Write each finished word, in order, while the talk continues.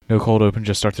No cold open,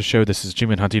 just start the show. This is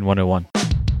Achievement Hunting 101.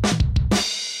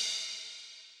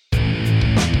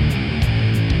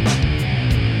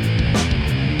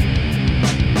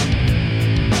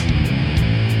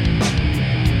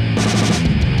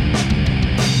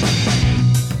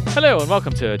 Hello and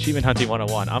welcome to Achievement Hunting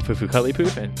 101. I'm Fufu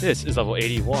Cuddlypoof and this is level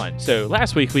 81. So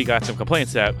last week we got some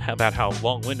complaints about how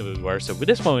long-winded we were, so with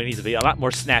this one we need to be a lot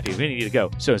more snappy. We need to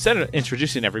go. So instead of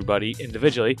introducing everybody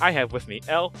individually, I have with me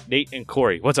Elle, Nate, and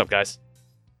Corey. What's up, guys?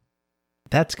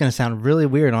 That's going to sound really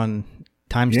weird on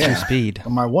times 2 speed.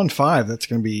 On my 1.5, that's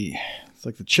going to be, it's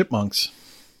like the chipmunks.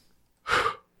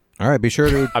 All right, be sure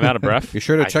to I'm out of breath. Be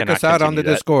sure to check us out on the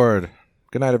Discord.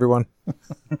 Good night, everyone.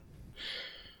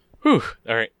 Whew.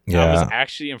 All right. Yeah. I was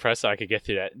actually impressed that I could get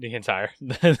through that the entire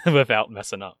without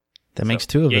messing up. That makes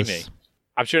two of us. Me.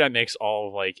 I'm sure that makes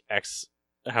all of X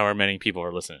however many people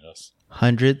are listening to us.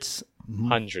 Hundreds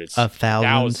of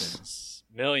thousands,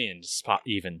 millions,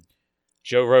 even.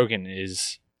 Joe Rogan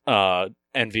is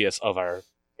envious of our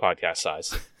podcast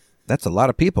size. That's a lot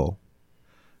of people.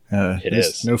 It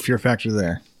is. No fear factor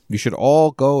there. You should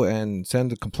all go and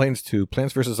send complaints to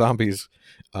Plants vs. Zombies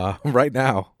right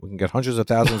now. We can get hundreds of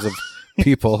thousands of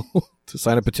people to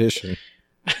sign a petition.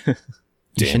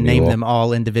 You should name them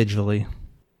all individually.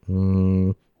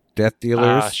 Death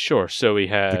Dealers. Sure. So we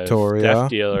have Victoria. Death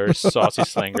Dealers, Saucy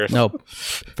Slingers. No,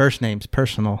 first names,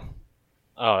 personal.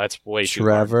 Oh, that's way too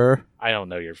Trevor. hard. I don't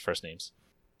know your first names.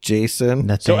 Jason.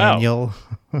 Nathaniel.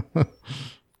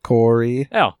 Corey.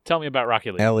 Elle, tell me about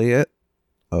Rocket League. Elliot.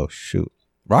 Oh, shoot.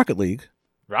 Rocket League?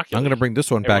 Rocket I'm going to bring this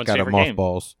one Everyone's back out of favorite game.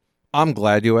 mothballs. I'm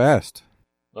glad you asked.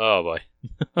 Oh, boy.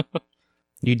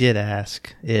 You did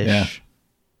ask. Ish.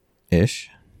 Ish.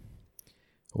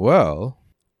 Well,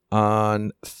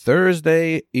 on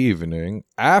Thursday evening,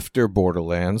 after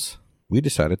Borderlands, we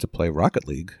decided to play Rocket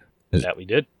League. That we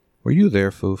did. Were you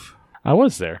there, Foof? I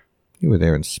was there. You were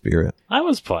there in spirit. I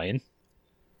was playing.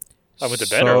 I went to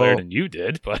bed earlier than you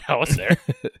did, but I was there.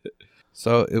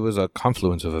 So it was a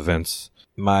confluence of events.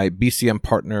 My BCM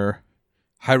partner,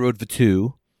 High Road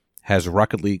Vatu, has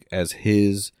Rocket League as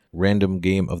his random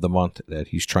game of the month that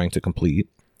he's trying to complete.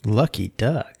 Lucky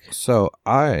duck. So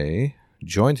I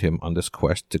joined him on this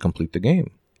quest to complete the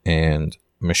game. And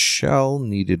Michelle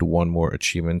needed one more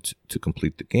achievement to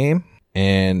complete the game.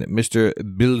 And Mr.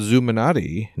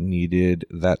 Bilzuminati needed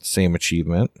that same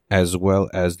achievement, as well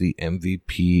as the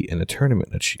MVP in a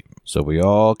tournament achievement. So we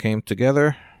all came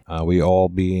together, we all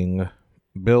being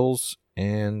Bills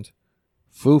and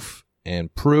Foof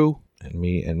and Prue and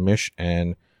me and Mish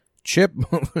and Chip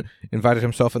invited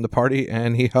himself in the party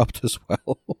and he helped as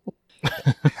well.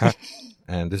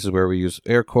 And this is where we use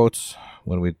air quotes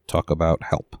when we talk about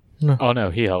help. Oh,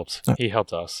 no, he helped. He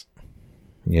helped us.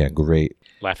 Yeah, great.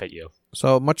 Laugh at you.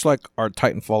 So much like our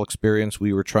Titanfall experience,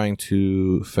 we were trying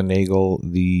to finagle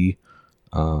the,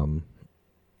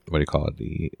 what do you call it?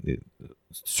 The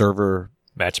server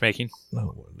Matchmaking?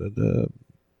 No, the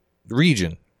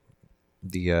region.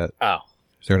 The Oh.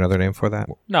 Is there another name for that?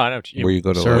 No, I know what Where you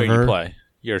go to where you play.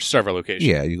 Your server location.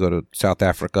 Yeah, you go to South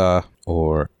Africa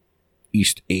or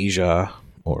East Asia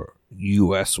or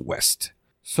US West.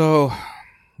 So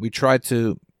we tried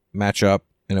to match up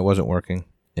and it wasn't working.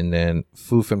 And then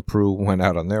Foof and Prue went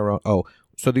out on their own. Oh,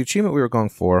 so the achievement we were going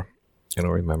for, I don't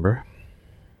remember.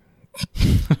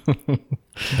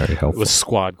 Very helpful. It was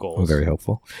squad goals. Very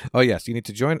helpful. Oh, yes. You need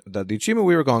to join. The achievement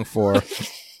we were going for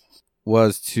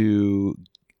was to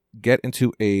get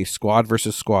into a squad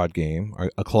versus squad game, or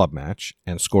a club match,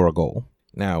 and score a goal.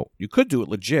 Now, you could do it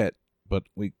legit, but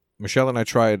Michelle and I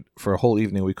tried for a whole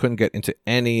evening. We couldn't get into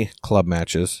any club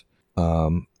matches.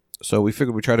 So we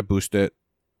figured we'd try to boost it.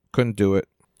 Couldn't do it.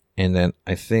 And then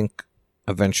I think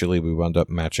eventually we wound up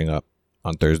matching up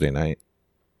on Thursday night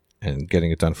and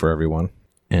getting it done for everyone.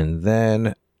 And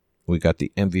then we got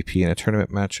the MVP in a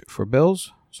tournament match for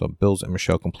Bills. So Bills and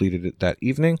Michelle completed it that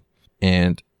evening.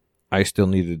 And I still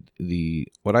needed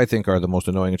what I think are the most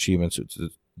annoying achievements. It's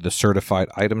the certified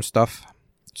item stuff.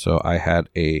 So I had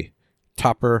a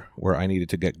topper where I needed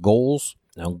to get goals.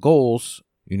 Now goals,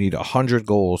 you need 100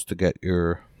 goals to get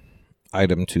your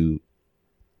item to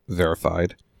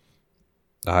verified,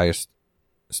 the highest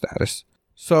status.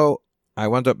 So I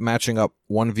wound up matching up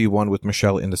 1v1 with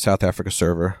Michelle in the South Africa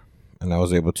server, and I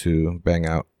was able to bang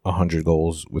out 100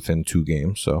 goals within 2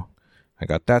 games. So I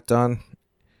got that done.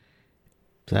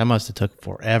 That must have took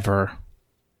forever.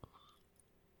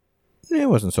 It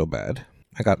wasn't so bad.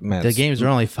 I got mad. The games are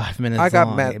only 5 minutes I got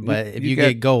long, mad. but if you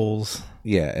get goals...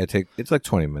 Yeah, it's like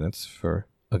 20 minutes for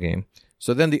a game.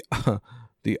 So then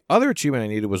the other achievement I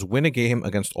needed was win a game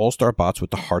against all-star bots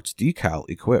with the Hearts decal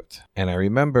equipped. And I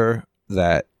remember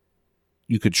that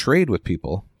you could trade with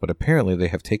people, but apparently they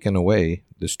have taken away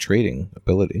this trading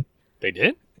ability. They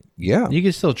did? Yeah. You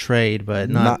can still trade, but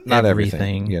not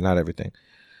everything. Yeah, not everything.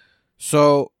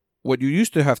 So what you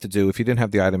used to have to do if you didn't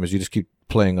have the item is you just keep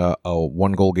playing a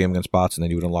 1-goal game against bots, and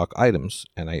then you would unlock items.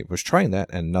 And I was trying that,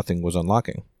 and nothing was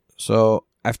unlocking. So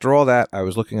after all that, I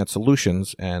was looking at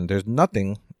solutions, and there's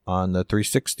nothing on the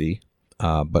 360,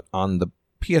 but on the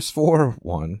PS4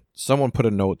 one, someone put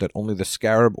a note that only the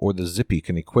Scarab or the Zippy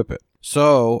can equip it.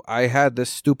 So I had this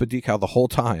stupid decal the whole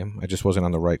time. I just wasn't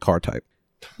on the right car type.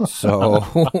 So,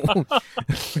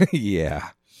 yeah.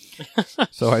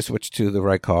 So I switched to the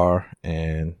right car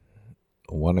and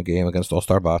won a game against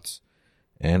All-Star Bots.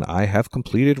 And I have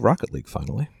completed Rocket League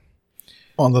finally.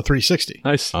 On the 360.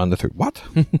 Nice. On the what?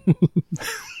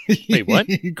 Wait, what?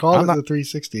 You called it the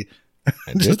 360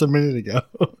 just a minute ago.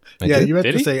 Yeah, you have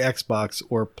to say Xbox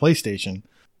or PlayStation.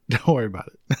 Don't worry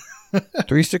about it.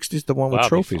 360 is the one with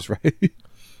trophies, right?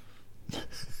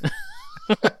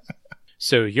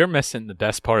 So you're missing the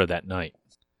best part of that night.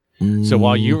 So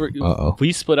while you were,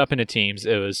 we split up into teams.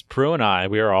 It was Prue and I.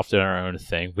 We were off doing our own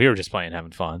thing. We were just playing,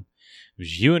 having fun. It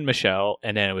was you and Michelle,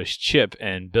 and then it was Chip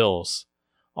and Bills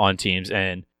on teams.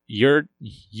 And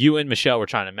you and Michelle were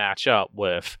trying to match up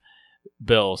with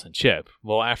Bills and Chip.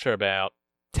 Well, after about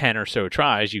 10 or so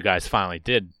tries, you guys finally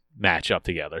did match up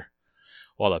together.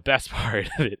 Well, the best part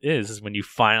of it is when you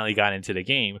finally got into the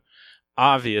game,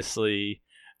 obviously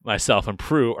myself and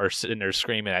Prue are sitting there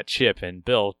screaming at Chip and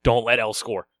Bill, "Don't let L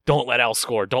score. Don't let L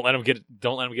score. Don't let him get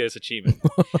his achievement."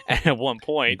 And at one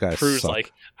point, Prue's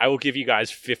like, "I will give you guys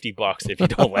 $50 if you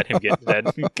don't let him get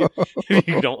that. If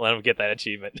you don't let him get that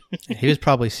achievement." He was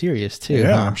probably serious too.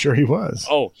 Yeah, huh? I'm sure he was.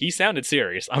 Oh, he sounded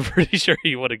serious. I'm pretty sure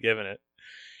he would have given it.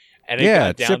 And it yeah,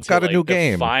 got down Chip to got like a new the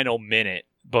game. Final minute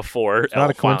before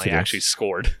L finally actually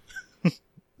scored.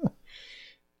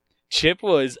 Chip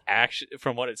was actually,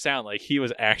 from what it sounded like, he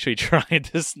was actually trying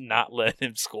to not let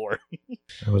him score.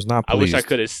 I was not pleased. I wish I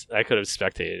could have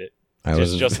spectated it.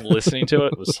 Just listening to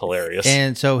it was hilarious.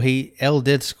 And so L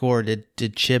did score.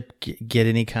 Did Chip get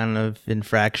any kind of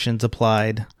infractions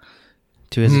applied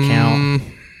to his account?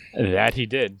 That he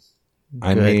did.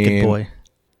 Good boy.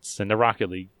 It's in the Rocket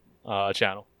League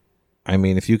channel. I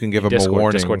mean, if you can give him a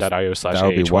warning, that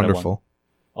would be wonderful.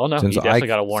 Oh no, he definitely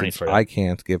got a warning for that. I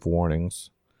can't give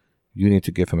warnings. You need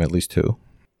to give him at least 2.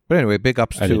 But anyway, big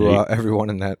ups to everyone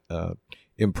in that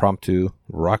impromptu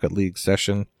Rocket League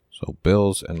session. So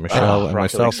Bills and Michelle and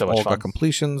myself all got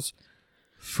completions.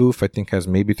 Foof, I think, has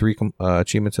maybe 3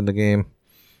 achievements in the game.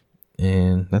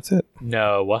 And that's it.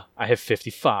 No, I have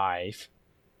 55.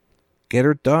 Get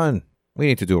her done. We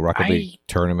need to do a Rocket League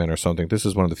tournament or something. This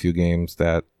is one of the few games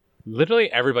that literally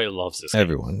everybody loves this game.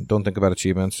 Everyone. Don't think about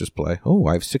achievements, just play. Oh,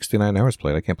 I have 69 hours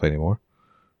played. I can't play anymore.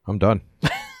 I'm done.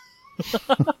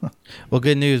 Well,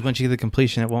 good news. Once you get the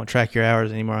completion, it won't track your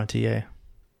hours anymore on TA.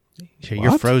 So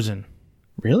you're frozen.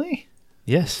 Really?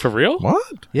 Yes. For real?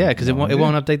 What? Yeah, because it won't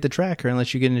update the tracker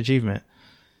unless you get an achievement.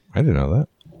 I didn't know that.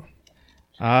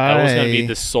 I was going to be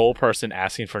the sole person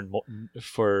asking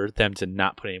for them to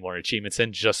not put any more achievements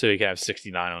in just so he can have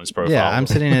 69 on his profile. Yeah, I'm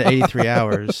sitting at 83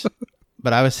 hours.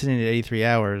 But I was sitting at 83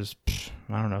 hours,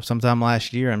 I don't know, sometime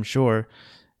last year, I'm sure.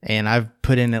 And I've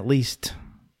put in at least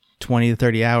 20 to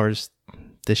 30 hours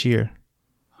this year.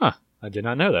 Huh. I did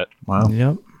not know that. Wow.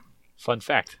 Yep. Fun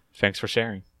fact. Thanks for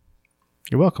sharing.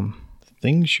 You're welcome.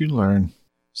 Things you learn.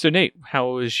 So, Nate, how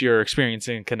was your experience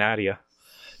in Canada?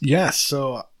 Yes,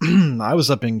 so I was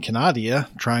up in Canada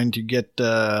trying to get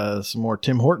some more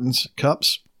Tim Hortons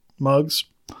cups, mugs,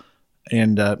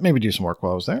 and maybe do some work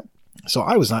while I was there. So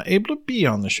I was not able to be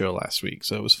on the show last week,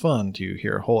 so it was fun to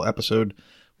hear a whole episode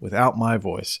without my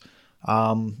voice.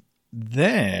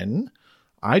 Then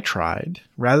I tried,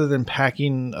 rather than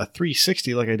packing a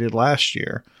 360 like I did last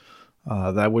year,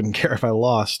 that I wouldn't care if I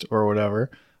lost or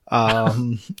whatever.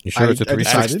 You sure it's a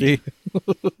 360?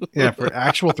 Yeah, for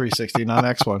actual 360, not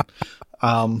X1.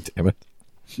 Damn it.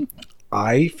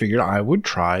 I figured I would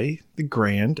try the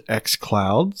Grand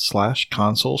xCloud /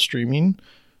 console streaming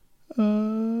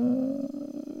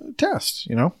test,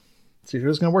 see if it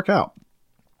was going to work out.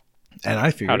 And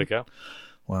I figured... How'd it go?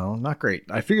 Well, not great.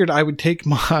 I figured I would take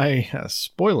my...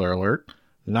 spoiler alert,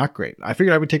 not great. I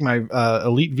figured I would take my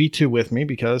Elite V2 with me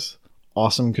because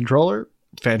awesome controller,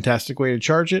 fantastic way to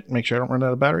charge it, make sure I don't run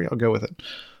out of battery, I'll go with it.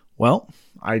 Well,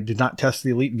 I did not test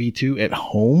the Elite V2 at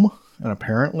home, and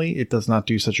apparently it does not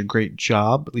do such a great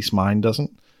job, at least mine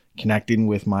doesn't, connecting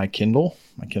with my Kindle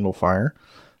Fire.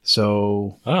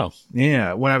 So,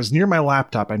 yeah, when I was near my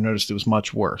laptop, I noticed it was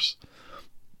much worse.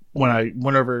 When I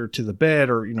went over to the bed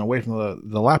or, away from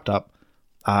the laptop,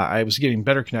 I was getting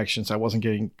better connections. I wasn't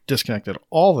getting disconnected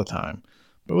all the time.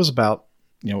 But it was about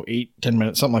 8-10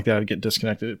 minutes, something like that, to get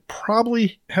disconnected. It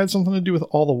probably had something to do with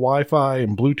all the Wi-Fi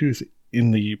and Bluetooth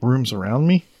in the rooms around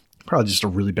me. Probably just a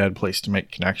really bad place to make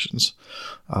connections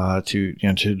to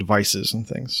devices and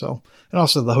things. So, and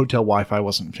also the hotel Wi-Fi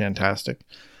wasn't fantastic,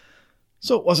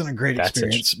 so it wasn't a great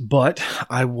experience. But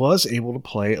I was able to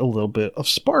play a little bit of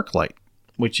Sparklight,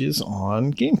 which is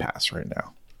on Game Pass right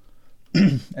now.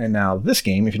 And now this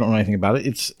game, if you don't know anything about it,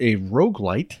 it's a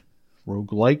roguelite.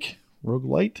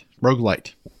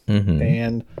 Mm-hmm.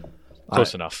 And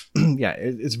Close enough. yeah,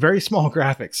 it's very small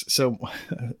graphics. So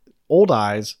old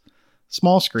eyes,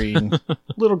 small screen,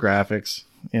 little graphics.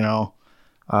 It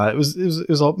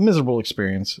was a miserable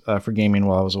experience for gaming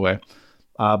while I was away.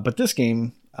 But this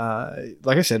game,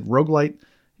 like I said, roguelite.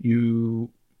 You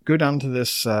go down to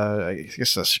this. I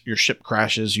guess your ship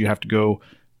crashes. You have to go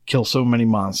kill so many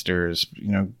monsters.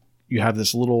 You have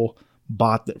this little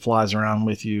bot that flies around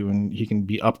with you, and he can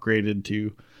be upgraded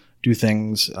to do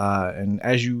things. And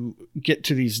as you get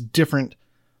to these different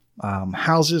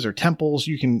houses or temples,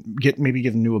 you can get a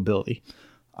new ability.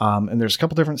 And there's a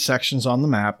couple different sections on the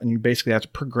map, and you basically have to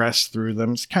progress through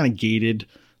them. It's kind of gated,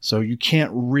 so you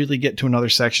can't really get to another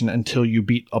section until you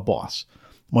beat a boss.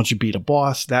 Once you beat a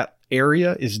boss, that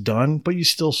area is done, but you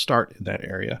still start in that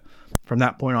area. From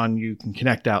that point on, you can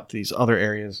connect out to these other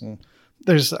areas, and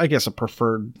there's, I guess, a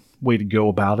preferred way to go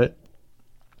about it.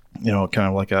 Kind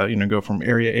of like go from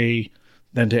area A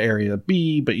then to area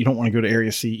B, but you don't want to go to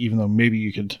area C, even though maybe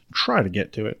you could try to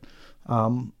get to it.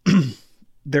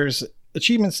 There's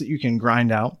achievements that you can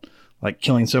grind out, like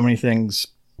killing so many things,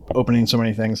 opening so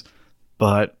many things.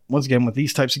 But once again, with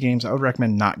these types of games, I would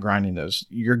recommend not grinding those.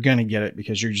 You're going to get it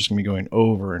because you're just going to be going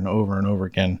over and over and over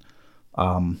again.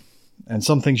 And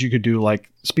some things you could do, like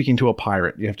speaking to a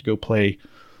pirate. You have to go play,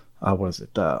 you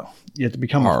have to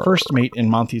become a first mate in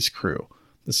Monty's crew.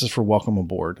 This is for Welcome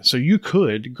Aboard. So you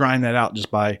could grind that out just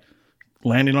by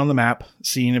landing on the map,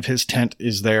 seeing if his tent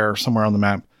is there somewhere on the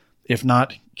map. If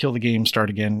not, kill the game, start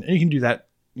again. And you can do that.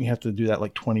 You have to do that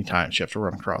like 20 times. You have to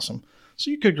run across them. So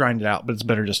you could grind it out, but it's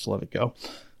better just to let it go.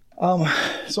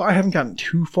 So I haven't gotten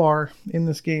too far in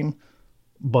this game,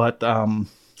 but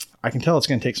I can tell it's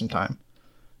going to take some time.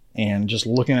 And just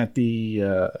looking at the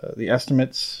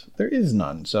estimates, there is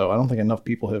none. So I don't think enough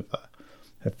people have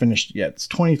finished yet. It's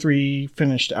 23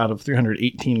 finished out of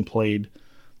 318 played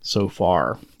so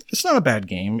far. It's not a bad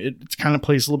game. It kind of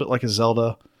plays a little bit like a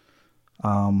Zelda.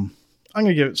 I'm going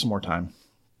to give it some more time.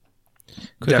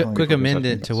 Quick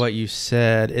amendment to what you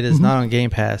said. It is not on Game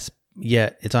Pass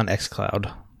yet. It's on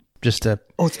xCloud. Just to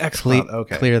it's xCloud.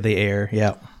 Okay. Clear the air.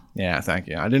 Yeah. Yeah, thank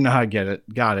you. I didn't know how to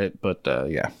got it, but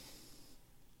yeah.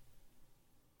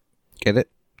 Get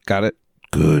it? Got it?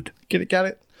 Good. Get it? Got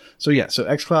it? So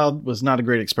xCloud was not a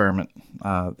great experiment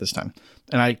this time.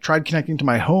 And I tried connecting to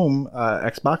my home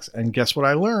Xbox, and guess what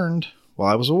I learned while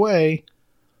I was away?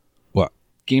 What?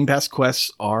 Game Pass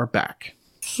quests are back.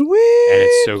 Sweet! And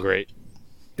it's so great.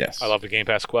 Yes. I love the Game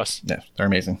Pass quests. Yeah, they're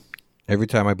amazing. Every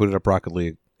time I booted up Rocket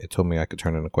League, it told me I could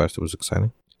turn in a quest. It was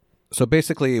exciting. So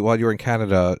basically, while you were in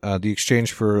Canada, the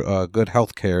exchange for good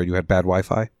health care, you had bad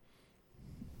Wi-Fi?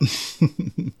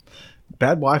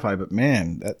 Bad Wi-Fi, but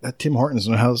man, that Tim Hortons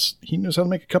knows how to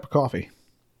make a cup of coffee.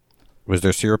 Was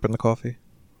there syrup in the coffee?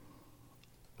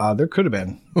 There could have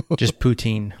been. Just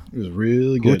poutine. It was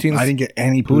really good. I didn't get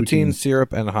any poutine,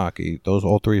 syrup, and hockey. Those,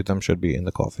 all three of them should be in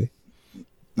the coffee.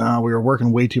 No, we were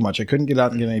working way too much. I couldn't get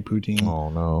out and get any poutine. Oh,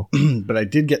 no. But I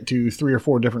did get to 3 or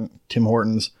 4 different Tim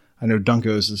Hortons. I know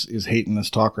Dunko's is hating this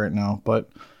talk right now,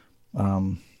 but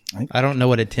I don't know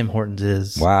what a Tim Hortons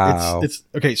is. Wow. It's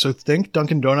okay, so think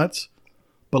Dunkin' Donuts,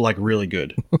 but like really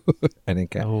good. I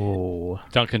didn't get. Oh.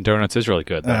 Dunkin' Donuts is really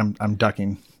good, though. I'm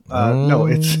ducking. No,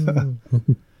 it's...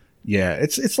 yeah,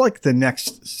 it's like the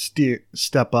next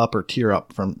step up or tier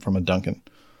up from a Dunkin'.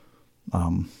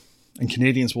 And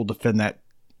Canadians will defend that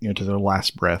to their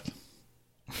last breath.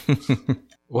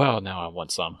 Well, now I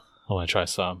want some. I want to try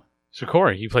some. So,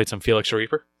 Corey, you played some Felix the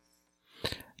Reaper?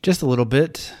 Just a little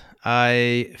bit.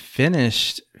 I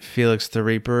finished Felix the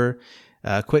Reaper.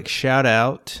 Quick shout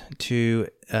out to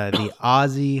the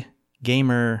Aussie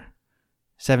Gamer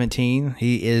 17.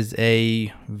 He is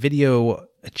a video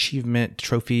achievement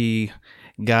trophy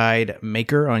guide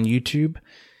maker on YouTube.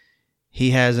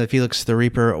 He has a Felix the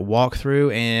Reaper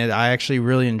walkthrough, and I actually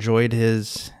really enjoyed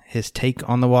his take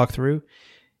on the walkthrough.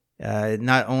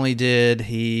 Not only did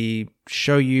he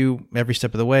show you every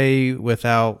step of the way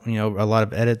without, a lot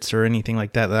of edits or anything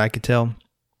like that I could tell.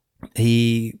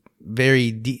 He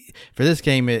for this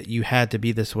game, you had to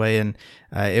be this way, and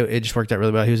it just worked out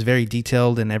really well. He was very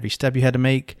detailed in every step you had to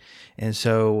make, and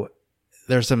so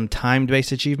there's some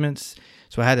time-based achievements.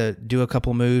 So I had to do a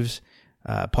couple moves,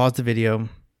 pause the video,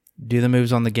 do the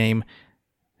moves on the game,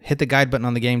 hit the guide button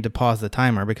on the game to pause the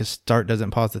timer because start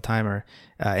doesn't pause the timer,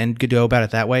 and go about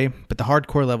it that way. But the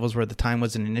hardcore levels where the time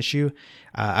wasn't an issue,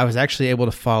 I was actually able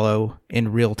to follow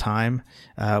in real time,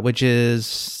 which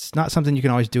is not something you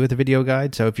can always do with a video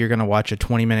guide. So if you're going to watch a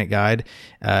 20-minute guide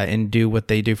and do what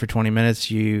they do for 20 minutes,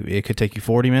 it could take you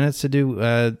 40 minutes to do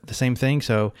the same thing.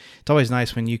 So it's always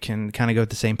nice when you can kind of go at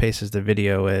the same pace as the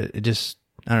video. It just,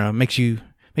 I don't know, makes you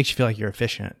feel like you're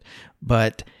efficient.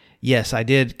 But yes, I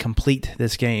did complete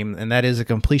this game, and that is a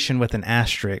completion with an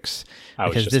asterisk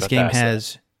because this game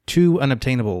has 2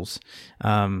 unobtainables.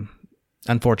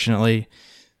 Unfortunately,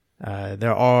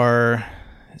 there are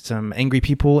some angry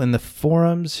people in the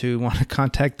forums who want to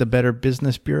contact the Better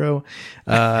Business Bureau,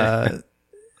 but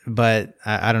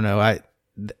I don't know.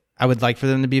 I would like for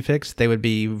them to be fixed. They would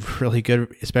be really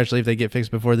good, especially if they get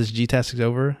fixed before this G-Task is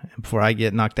over, before I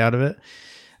get knocked out of it.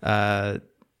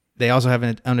 They also have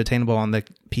an unattainable on the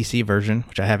PC version,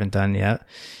 which I haven't done yet.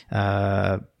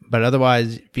 But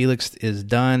otherwise, Felix is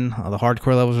done. All the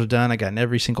hardcore levels are done. I got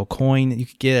every single coin that you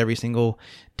could get, every single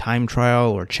time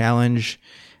trial or challenge.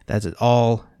 That's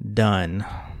all done.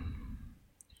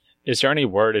 Is there any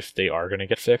word if they are going to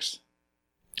get fixed?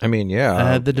 I mean,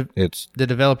 yeah. The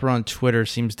developer on Twitter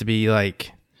seems to be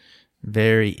like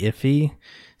very iffy.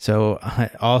 So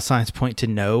all signs point to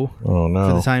no. Oh, no.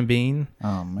 For the time being.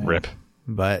 Oh, man. Rip.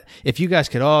 But if you guys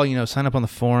could all, sign up on the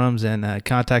forums and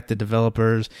contact the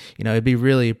developers, it'd be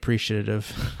really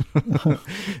appreciative.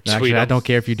 Actually, I don't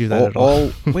care if you do that at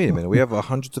all. Wait a minute. We have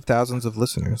hundreds of thousands of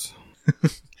listeners.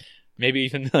 Maybe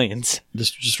even millions.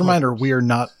 Just a reminder, we are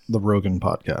not the Rogan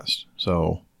podcast,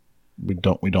 so we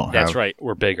don't have. That's right.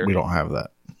 We're bigger. We don't have that.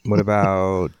 What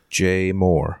about Jay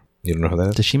Moore? You don't know who that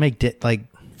is? Does she make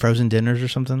frozen dinners or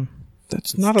something?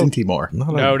 That's not Stinty Moore.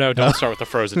 No, don't start with the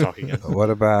Frozen talk again. What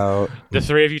about The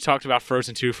three of you talked about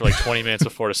Frozen 2 for like 20 minutes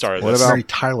before the start of What this. about- Very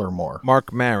Tyler Moore.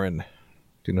 Mark Maron? Do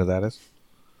you know who that is?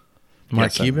 Mark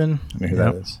Yes, Cuban? I know who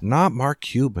that is. Not Mark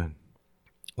Cuban.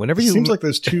 Whenever It you seems like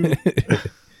those two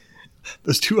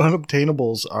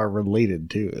unobtainables are related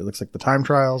too. It looks like the time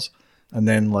trials and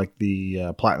then like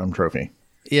the platinum trophy.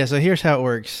 Yeah, so here's how it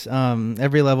works.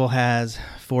 Every level has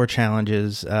 4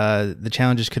 challenges. The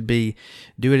challenges could be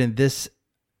do it in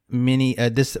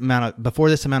before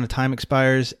this amount of time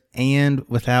expires and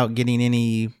without getting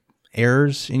any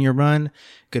errors in your run.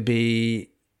 Could be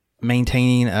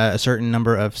maintaining a certain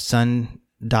number of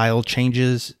sundial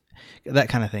changes, that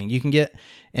kind of thing.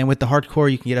 And with the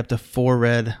hardcore, you can get up to 4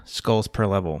 red skulls per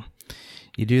level.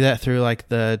 You do that through like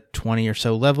the 20 or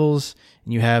so levels,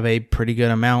 and you have a pretty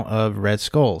good amount of red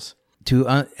skulls.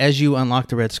 As you unlock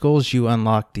the red skulls, you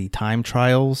unlock the time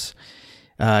trials.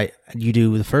 You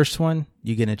do the first one,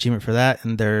 you get an achievement for that,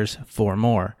 and there's 4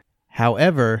 more.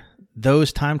 However,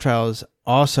 those time trials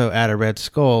also add a red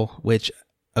skull, which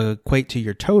equate to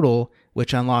your total,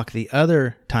 which unlock the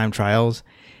other time trials.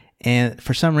 And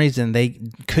for some reason, they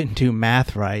couldn't do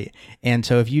math right. And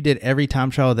so if you did every time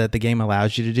trial that the game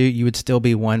allows you to do, you would still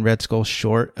be 1 red skull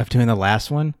short of doing the last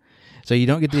one. So you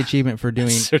don't get the achievement for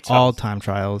doing all time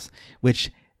trials, which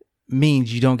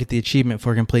means you don't get the achievement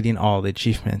for completing all the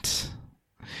achievements.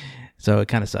 So it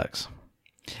kind of sucks.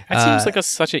 That seems like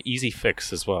such an easy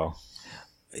fix as well.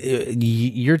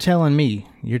 You're telling me.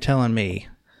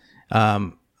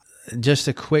 Just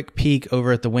a quick peek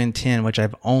over at the Win 10, which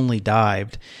I've only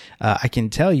dived. I can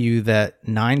tell you that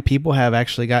 9 people have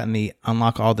actually gotten the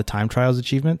unlock all the time trials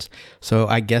achievements. So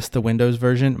I guess the Windows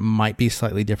version might be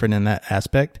slightly different in that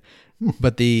aspect.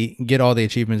 But the get all the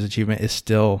achievements achievement is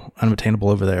still unattainable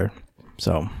over there.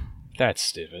 So that's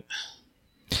stupid.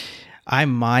 I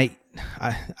want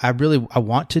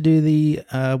to do the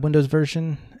Windows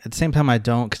version. At the same time, I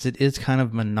don't, because it is kind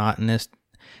of monotonous.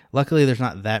 Luckily, there's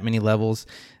not that many levels.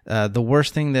 The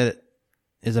worst thing that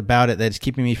is about it that's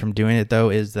keeping me from doing it,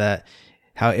 though, is that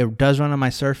how it does run on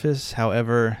my Surface.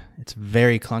 However, it's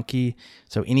very clunky.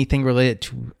 So anything related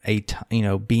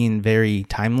to being very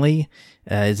timely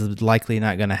is likely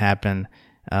not going to happen.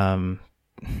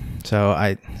 So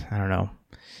I don't know.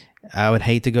 I would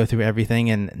hate to go through everything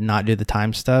and not do the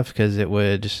time stuff because it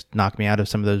would just knock me out of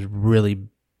some of those really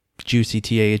juicy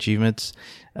TA achievements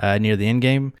near the end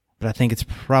game. But I think it's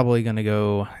probably going to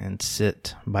go and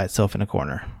sit by itself in a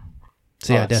corner.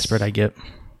 See how desperate I get.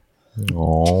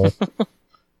 Oh.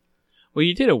 Well,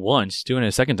 you did it once. Doing it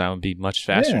a second time would be much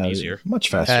faster and easier. Much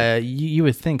faster. You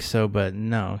would think so, but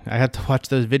no. I have to watch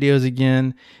those videos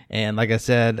again. And like I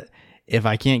said, if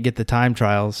I can't get the time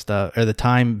trial stuff or the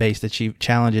time-based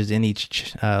challenges in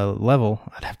each level,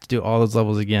 I'd have to do all those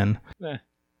levels again.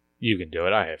 You can do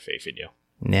it. I have faith in you.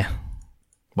 Yeah.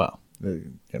 Well,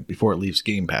 Before it leaves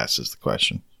Game Pass is the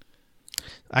question.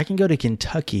 I can go to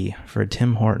Kentucky for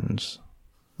Tim Hortons.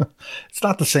 It's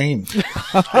not the same.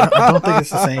 I don't think it's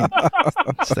the same.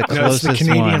 It's the It's closest the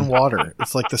Canadian one. water.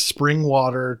 It's like the spring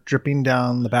water dripping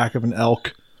down the back of an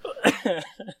elk.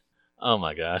 Oh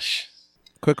my gosh.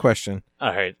 Quick question.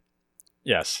 All right.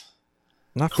 Yes.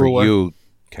 Not for Cooler. you,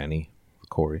 Kenny,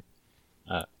 Corey.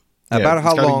 Yeah, About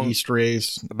how it's got a long? yeast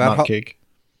raised About nut how- cake.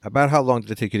 About how long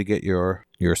did it take you to get your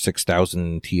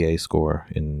 6,000 TA score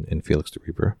in Felix the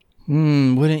Reaper?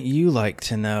 Wouldn't you like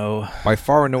to know? By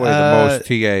far and away the most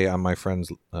TA on my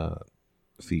friend's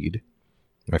feed,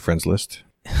 my friends list.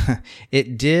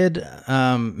 It did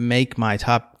make my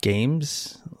top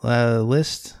games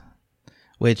list,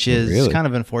 which is Really? kind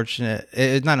of unfortunate.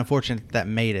 It's not unfortunate that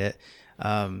made it.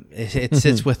 It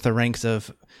sits with the ranks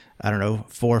of, I don't know,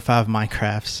 4 or 5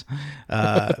 Minecrafts.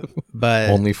 But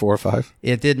Only 4 or 5.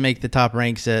 it did make the top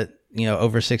ranks at,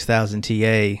 over 6,000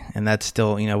 TA, and that's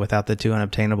still, without the 2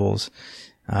 unobtainables.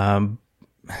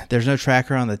 There's no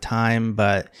tracker on the time,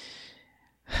 but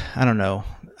I don't know.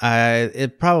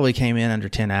 It probably came in under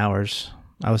 10 hours.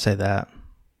 I would say that.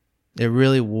 It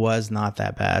really was not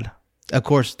that bad. Of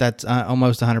course, that's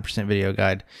almost 100% video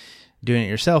guide. Doing it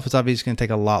yourself, it's obviously going to take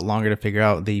a lot longer to figure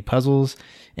out the puzzles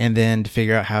and then to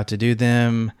figure out how to do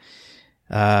them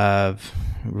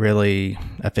really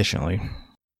efficiently.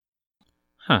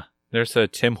 Huh. There's a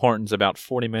Tim Hortons about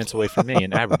 40 minutes away from me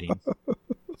in Aberdeen.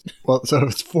 Well, so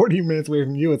it's 40 minutes away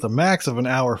from you. It's a max of an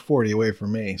hour 40 away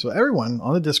from me. So everyone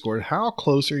on the Discord, how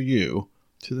close are you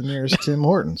to the nearest Tim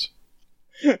Hortons?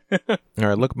 All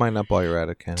right, look mine up while you're at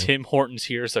it, Kenny. Tim Hortons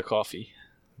here's a coffee.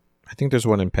 I think there's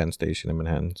one in Penn Station in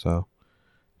Manhattan, so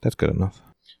that's good enough.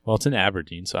 Well, it's in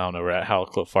Aberdeen, so I don't know how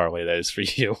far away that is for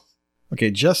you.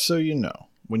 Okay, just so you know,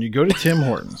 when you go to Tim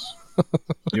Hortons,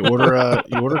 you order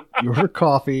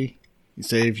coffee. You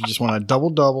say if you just want a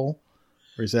double,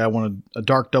 or you say I want a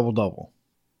dark double,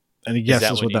 and he Is that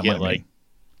guesses when what you that get might like mean.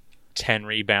 10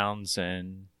 rebounds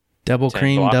and Double 10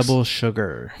 cream, blocks. double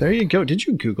sugar. There you go. Did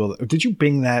you Google that? Did you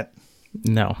Bing that?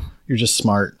 No. You're just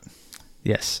smart.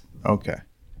 Yes. Okay.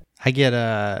 I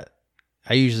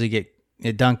usually get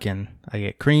at Dunkin', I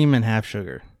get cream and half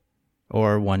sugar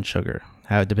or 1 sugar,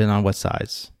 depending on what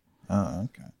size. Oh,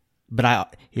 okay. But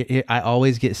I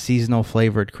always get seasonal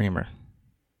flavored creamer.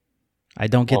 I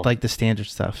don't get Well- like the standard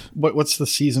stuff. What's the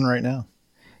season right now?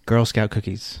 Girl Scout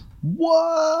cookies.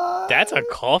 What? that's a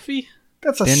coffee?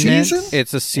 That's a Thin Mints. season?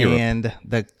 It's a syrup. And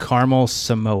the caramel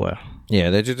Samoa. Yeah,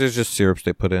 there's just syrups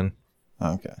they put in.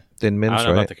 Okay. Thin I mints, don't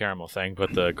know right? about the caramel thing,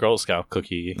 but the Girl Scout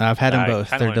cookie. I've had them I both.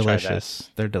 kinda They're wanna try that. delicious.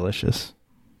 They're delicious.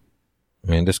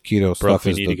 Man, this keto Brooke, stuff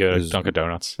we is, need to go to is, Dunkin'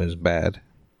 Donuts. is bad.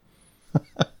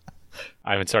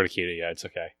 I haven't started keto yet. It's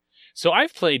okay. So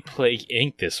I've played Plague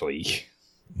Inc. this week.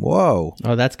 Whoa.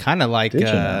 Oh, that's kind of like Did you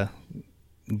know?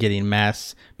 getting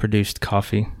mass produced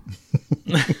coffee.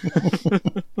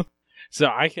 So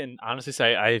I can honestly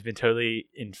say I've been totally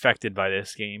infected by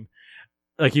this game.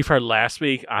 Like you've heard last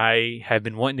week, I have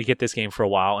been wanting to get this game for a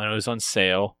while, and it was on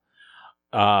sale.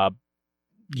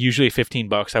 Usually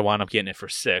 $15. I wound up getting it for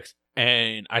 $6.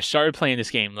 And I started playing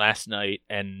this game last night,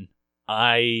 and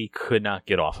I could not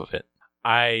get off of it.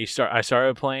 I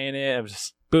started playing it. I was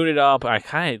just booted up. I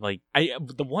kind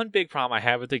of the one big problem I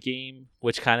have with the game,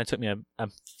 which kind of took me a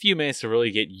few minutes to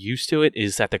really get used to it,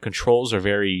 is that the controls are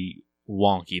very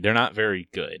wonky. They're not very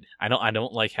good. I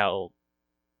don't like how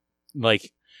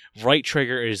right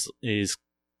trigger is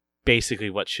basically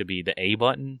what should be the A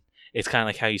button. It's kind of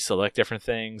like how you select different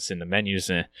things in the menus,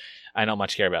 and I don't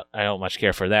much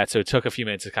care for that. So it took a few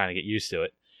minutes to kind of get used to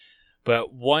it.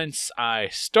 But once I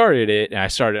started it and I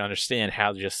started to understand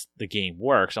how just the game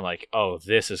works, I'm like, oh,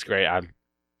 this is great. I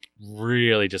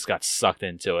really just got sucked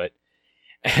into it.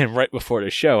 And right before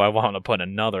the show, I wanted to put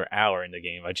another hour in the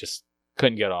game. I just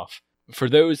couldn't get off. For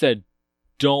those that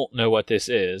don't know what this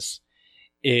is,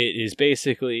 it is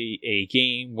basically a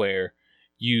game where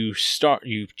you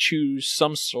choose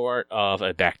some sort of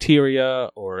a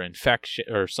bacteria or infection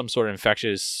or some sort of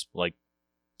infectious like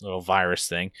little virus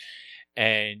thing,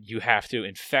 and you have to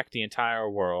infect the entire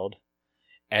world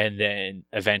and then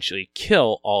eventually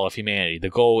kill all of humanity. The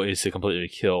goal is to completely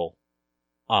kill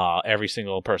every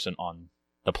single person on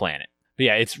the planet. But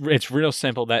yeah, it's real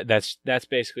simple. That's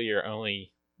basically your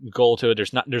only goal to it.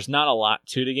 There's not a lot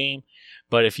to the game,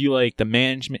 but if you like the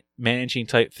managing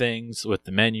type things with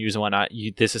the menus and whatnot,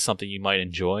 this is something you might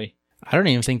enjoy. I don't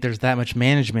even think there's that much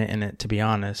management in it, to be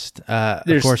honest. Of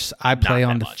There's course, I play not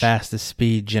on that the much. fastest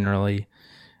speed generally,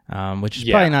 which is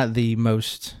Yeah. probably not the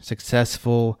most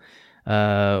successful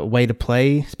way to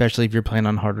play, especially if you're playing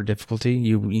on harder difficulty.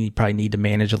 You probably need to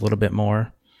manage a little bit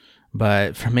more.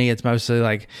 But for me, it's mostly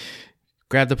like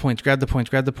grab the points, put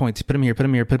them here,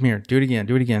 do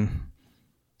it again.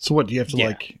 So what, do you have to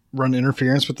like run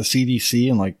interference with the CDC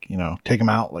and like, take them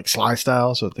out like Sly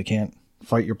style so that they can't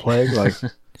fight your plague? Like,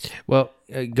 well,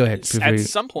 go ahead. At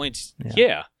some points,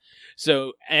 yeah.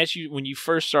 So when you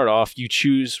first start off, you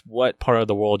choose what part of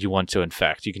the world you want to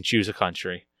infect. You can choose a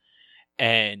country,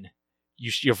 and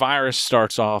your virus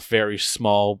starts off very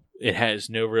small. It has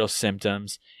no real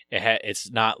symptoms.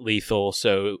 It's not lethal,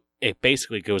 so it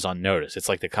basically goes unnoticed. It's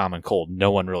like the common cold.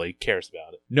 No one really cares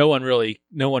about it. No one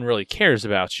really cares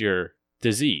about your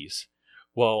disease.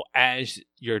 Well, as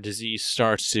your disease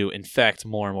starts to infect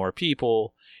more and more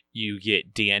people, you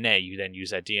get DNA. You then use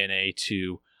that DNA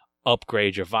to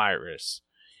upgrade your virus,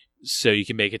 so you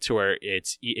can make it to where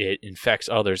it infects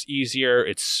others easier,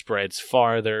 it spreads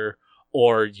farther,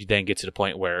 or you then get to the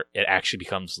point where it actually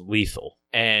becomes lethal.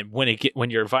 And when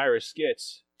your virus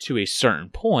gets to a certain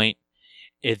point,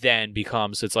 it then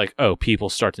becomes, it's like, oh, people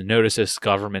start to notice this.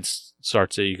 Governments start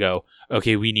to go,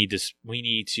 okay, we need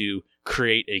to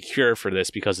create a cure for this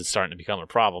because it's starting to become a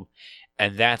problem.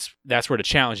 And that's where the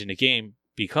challenge in the game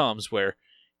becomes, where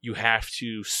you have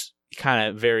to kind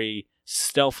of very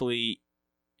stealthily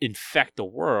infect the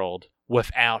world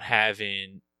without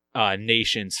having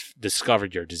nations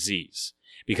discovered your disease,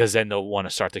 because then they'll want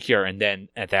to start the cure, and then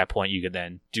at that point you can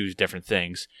then do different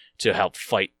things to help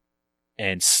fight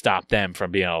and stop them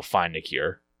from being able to find the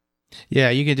cure. Yeah,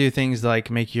 you can do things like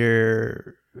make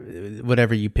your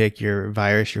whatever you pick, your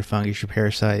virus, your fungus, your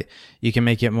parasite, you can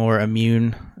make it more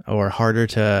immune or harder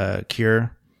to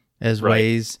cure as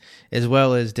ways, as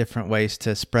well as different ways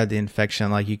to spread the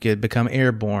infection. Like you could become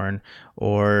airborne,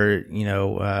 or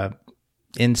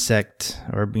insect,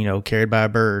 or carried by a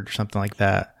bird or something like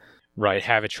that. Right,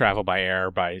 have it travel by air,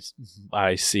 by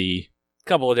sea, a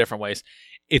couple of different ways.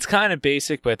 It's kind of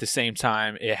basic, but at the same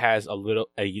time, it has a little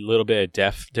bit of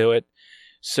depth to it.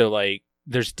 So, like,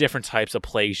 there's different types of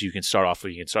plagues you can start off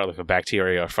with. You can start with a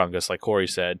bacteria or fungus, like Corey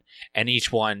said, and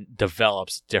each one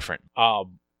develops different.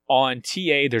 On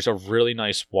TA, there's a really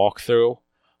nice walkthrough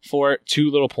for it.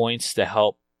 2 little points to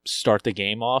help start the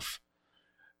game off.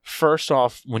 First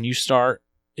off, when you start,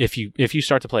 if you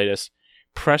start to play this,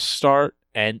 press start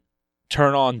and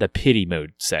turn on the pity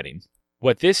mode setting.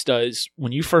 What this does,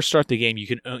 when you first start the game,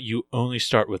 you only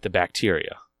start with the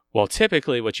bacteria. Well,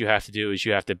 typically what you have to do is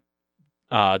you have to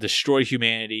destroy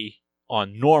humanity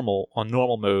on normal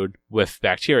mode with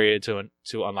bacteria to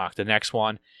unlock the next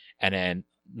one, and then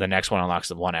the next one unlocks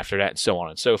the one after that, and so on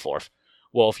and so forth.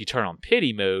 Well, if you turn on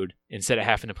pity mode, instead of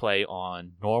having to play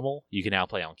on normal, you can now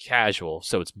play on casual,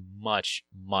 so it's much,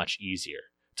 much easier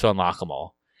to unlock them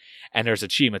all. And there's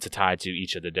achievements tied to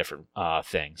each of the different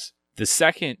things. The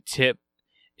second tip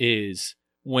is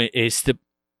to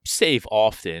save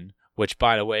often, which,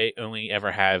 by the way, only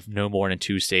ever have no more than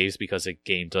 2 saves because the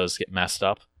game does get messed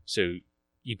up. So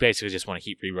you basically just want to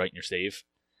keep rewriting your save.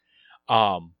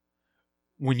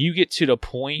 When you get to the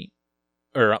point,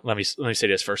 or let me say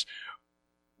this first.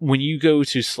 When you go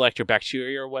to select your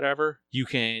bacteria or whatever, you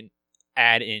can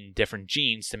add in different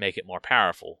genes to make it more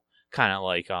powerful, kind of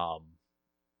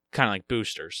like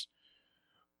boosters.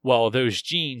 Well, those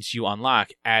genes you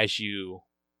unlock as you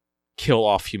kill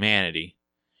off humanity.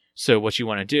 So what you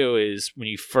want to do is, when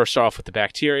you first start off with the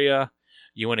bacteria,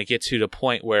 you want to get to the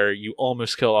point where you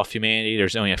almost kill off humanity.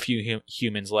 There's only a few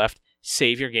humans left.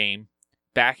 Save your game,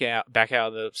 back out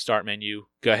of the start menu,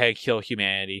 go ahead, kill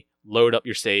humanity, load up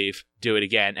your save, do it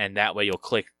again, and that way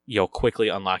you'll quickly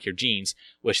unlock your genes,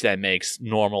 which then makes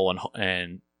normal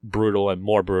and brutal and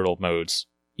more brutal modes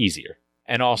easier.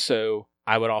 And also,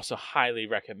 I would also highly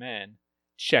recommend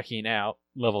checking out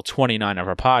level 29 of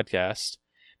our podcast,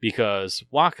 because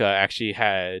Waka actually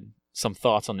had some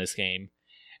thoughts on this game,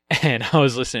 and I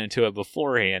was listening to it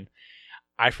beforehand.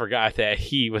 I forgot that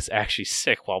he was actually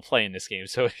sick while playing this game,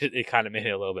 so it kind of made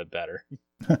it a little bit better.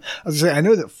 I was gonna say, I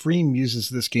know that Freem uses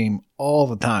this game all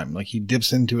the time. Like, he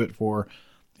dips into it for,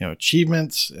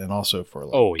 achievements, and also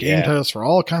for game titles, for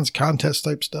all kinds of contest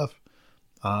type stuff.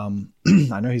 I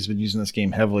know he's been using this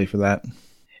game heavily for that.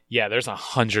 Yeah, there's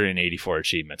 184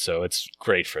 achievements, so it's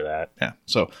great for that. Yeah,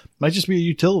 so it might just be a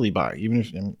utility buy, even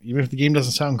if the game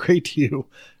doesn't sound great to you.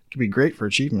 It could be great for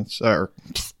achievements or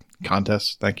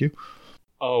contests. Thank you.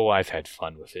 Oh, I've had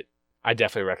fun with it. I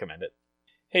definitely recommend it.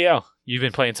 Hey, yo, you've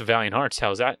been playing some Valiant Hearts.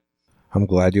 How's that? I'm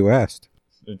glad you asked.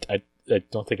 I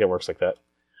don't think it works like that.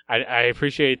 I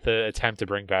appreciate the attempt to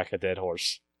bring back a dead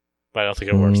horse, but I don't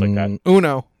think it works like that.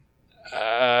 Uno.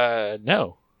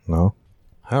 No. No?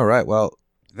 All right, well,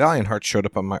 Valiant Hearts showed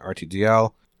up on my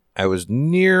RTDL. I was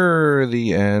near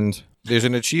the end. There's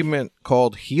an achievement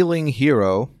called Healing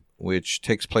Hero, which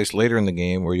takes place later in the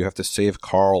game where you have to save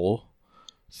Carl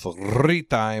 3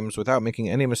 times without making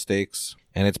any mistakes.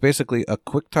 And it's basically a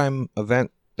quick time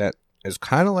event that is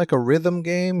kind of like a rhythm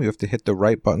game. You have to hit the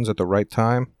right buttons at the right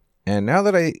time. And now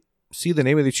that I see the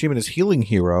name of the achievement is Healing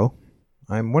Hero,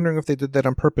 I'm wondering if they did that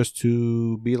on purpose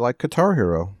to be like Guitar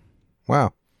Hero.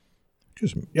 Wow.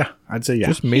 Yeah, I'd say yeah.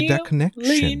 Just made that connection.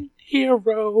 Healing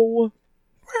Hero.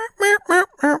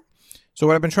 So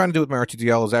what I've been trying to do with my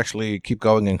RTDL is actually keep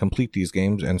going and complete these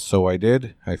games, and so I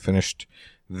did. I finished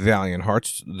Valiant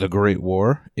Hearts: The Great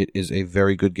War. It is a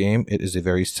very good game. It is a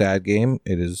very sad game.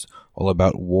 It is all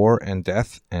about war and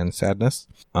death and sadness.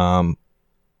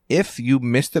 If you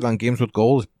missed it on Games with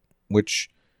Gold, which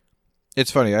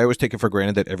it's funny, I always take it for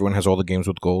granted that everyone has all the games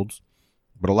with golds,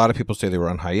 but a lot of people say they were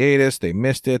on hiatus, they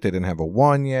missed it, they didn't have a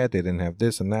 1 yet, they didn't have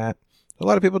this and that. A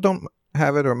lot of people don't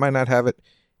have it or might not have it.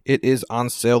 It is on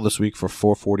sale this week for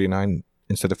 $4.49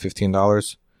 instead of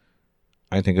 $15.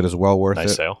 I think it is well worth it.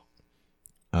 Nice sale.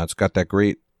 It's got that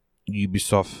great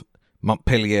Ubisoft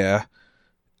Montpellier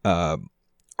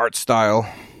art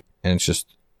style, and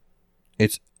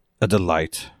it's a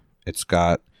delight. It's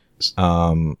got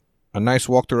a nice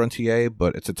walkthrough on TA,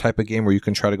 but it's a type of game where you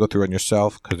can try to go through it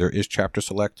yourself because there is chapter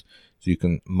select, so you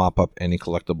can mop up any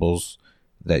collectibles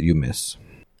that you miss.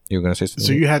 You were going to say something?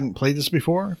 So you hadn't played this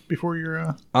before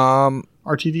your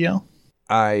RTDL?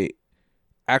 I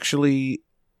actually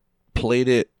played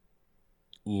it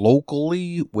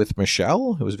locally with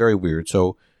Michelle. It was very weird.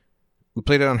 So we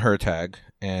played it on her tag,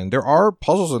 and there are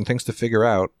puzzles and things to figure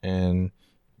out and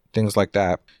things like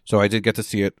that. So I did get to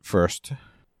see it first.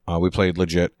 We played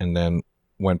legit and then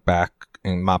went back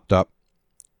and mopped up.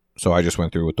 So I just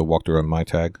went through with the walkthrough on my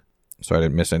tag, so I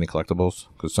didn't miss any collectibles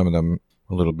because some of them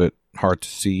are a little bit hard to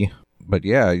see. But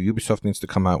yeah, Ubisoft needs to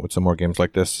come out with some more games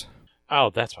like this. Oh,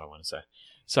 that's what I want to say.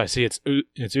 So I see it's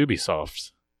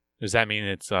Ubisoft. Does that mean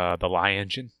it's the Lie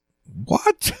Engine?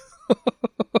 What?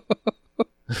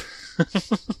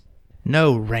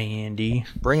 No, Randy.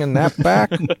 Bringing that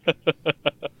back?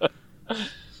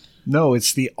 No,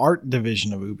 it's the art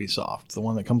division of Ubisoft, the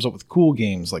one that comes up with cool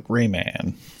games like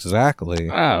Rayman. Exactly.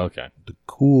 Oh, okay. The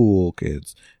cool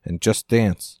kids. And Just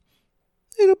Dance.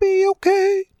 It'll be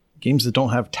okay. Games that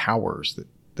don't have towers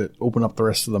that open up the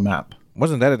rest of the map.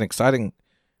 Wasn't that an exciting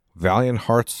Valiant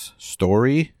Hearts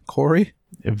story, Corey?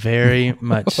 Very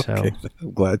much so. Okay,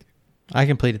 I'm glad. I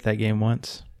completed that game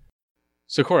once.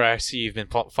 So, Corey, I see you've been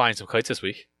flying some kites this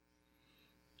week.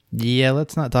 Yeah,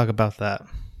 let's not talk about that.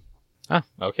 Ah,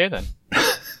 okay then.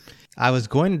 I was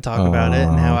going to talk about it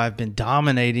and how I've been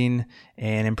dominating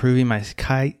and improving my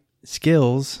kite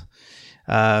skills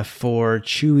for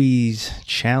Chewy's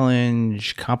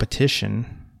Challenge competition.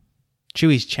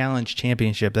 Chewy's Challenge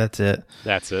Championship, that's it.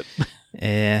 That's it.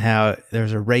 And how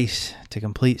there's a race to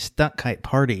complete Stunt Kite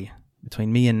Party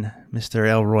between me and Mr.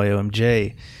 Elroy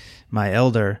OMJ, my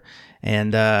elder.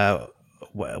 And,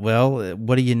 well,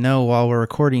 what do you know, while we're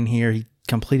recording here, he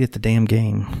completed the damn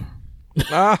game.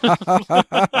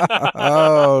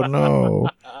 Oh, no.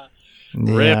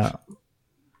 Yeah.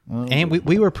 And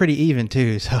we were pretty even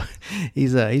too, so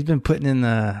he's been putting in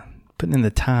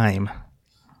the time.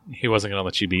 He wasn't gonna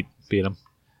let you beat him.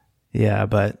 Yeah,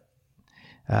 but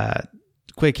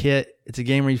quick hit. It's a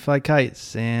game where you fly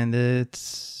kites, and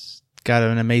it's got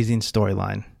an amazing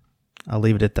storyline. I'll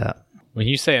leave it at that. When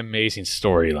you say amazing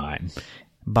storyline,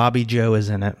 Bobby Joe is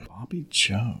in it. Bobby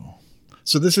Joe.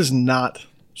 So this is not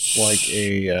like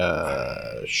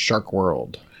a Shark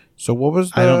World. So what was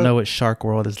the... I don't know what Shark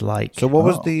World is like. So what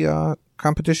was the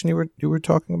competition you were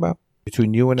talking about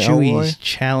between you and Elroy? Chewy's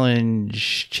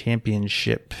Challenge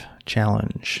Championship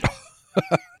Challenge.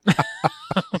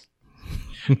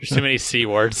 there's too many C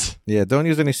words. Yeah, don't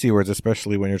use any C words,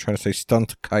 especially when you're trying to say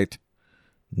stunt kite.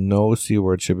 No C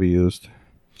word should be used.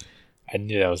 I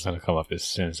knew that was going to come up as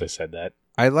soon as I said that.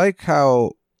 I like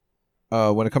how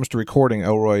when it comes to recording,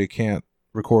 Elroy can't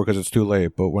record because it's too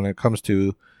late. But when it comes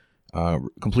to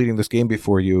completing this game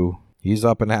before you, he's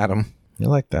up and at 'em. You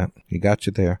like that. He got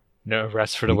you there. No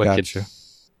rest for the He wicked. got you.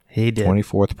 He did.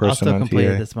 24th person I'll still on complete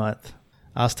it TA. this month.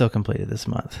 I'll still complete it this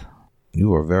month. You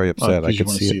were very upset. I you could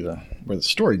want to see see it. where the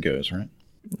story goes, right?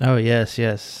 Oh,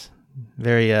 yes.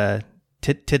 Very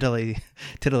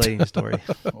titillating story.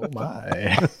 Oh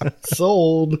my.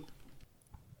 Sold.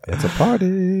 It's a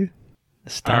party.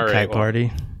 Stunt All right, kite well.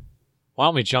 party. Why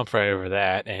don't we jump right over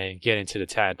that and get into the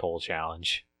Tadpole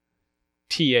Challenge,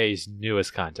 TA's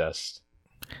newest contest.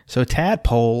 So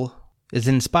Tadpole is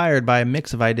inspired by a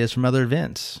mix of ideas from other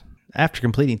events. After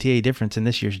completing TA Difference in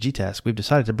this year's G-Task, we've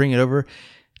decided to bring it over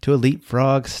to a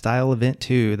Leapfrog style event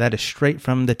too. That is straight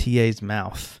from the TA's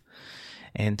mouth.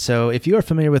 And so if you are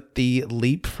familiar with the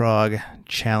Leapfrog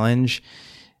Challenge,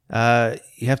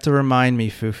 you have to remind me,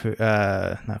 Fufu,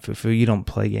 not Fufu, you don't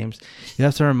play games. You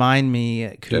have to remind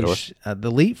me, Kush,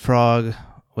 the Leapfrog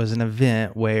was an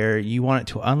event where you wanted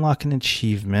to unlock an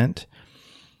achievement,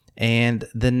 and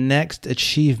the next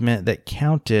achievement that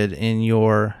counted in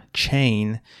your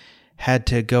chain had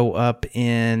to go up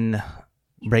in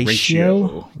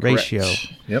ratio.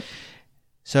 Yep.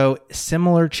 So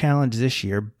similar challenge this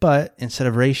year, but instead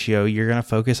of ratio, you're going to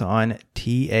focus on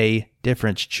TA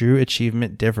difference, true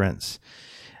achievement difference,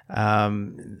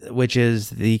 which is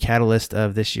the catalyst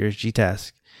of this year's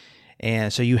GTask.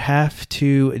 And so you have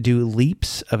to do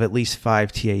leaps of at least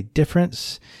 5 TA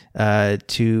difference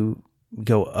to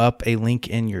go up a link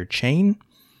in your chain.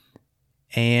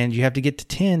 And you have to get to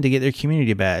 10 to get their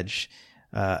community badge.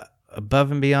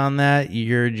 Above and beyond that,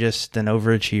 you're just an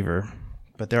overachiever.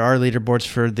 But there are leaderboards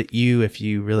for you if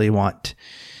you really want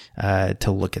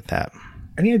to look at that.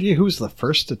 Any idea who's the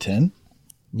first to 10?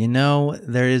 You know,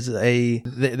 there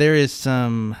is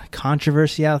some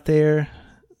controversy out there,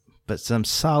 but some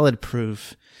solid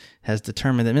proof has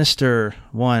determined that Mr.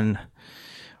 1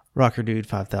 Rocker Dude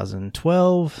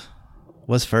 5012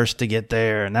 was first to get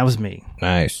there, and that was me.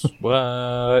 Nice.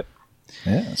 What?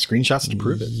 Yeah, screenshots to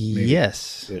prove it. Maybe.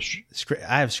 Yes. Ish.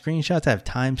 I have screenshots. I have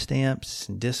timestamps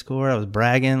in Discord. I was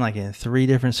bragging like in 3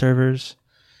 different servers.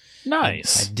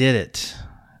 Nice. I did it.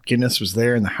 Guinness was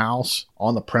there in the house,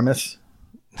 on the premise.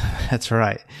 That's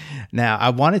right. Now, I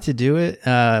wanted to do it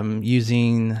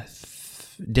using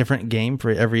different game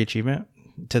for every achievement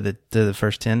to the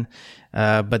first 10,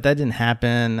 but that didn't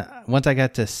happen. Once I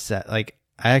got to set, like,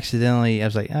 I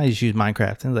was like, I just use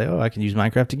Minecraft. And I was like, oh, I can use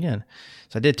Minecraft again.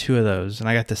 So I did 2 of those, and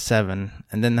I got to 7.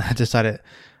 And then I decided,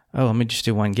 oh, let me just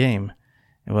do 1 game.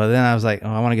 And well, then I was like,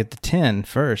 oh, I want to get to 10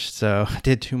 first. So I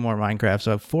did 2 more Minecraft.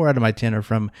 So 4 out of my 10 are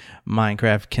from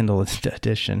Minecraft Kindle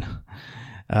Edition.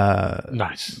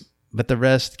 Nice. But the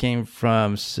rest came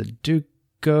from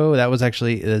Sudoku. That was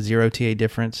actually a 0 TA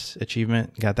difference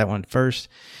achievement. Got that one first.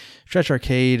 Stretch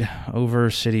Arcade, Over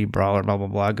City Brawler, blah, blah,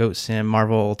 blah. Goat Sim,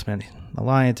 Marvel Ultimate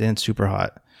Alliance, and Super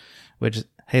Hot. Which,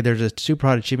 hey, there's a Super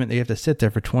Hot achievement that you have to sit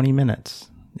there for 20 minutes,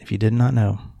 if you did not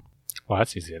know. Well,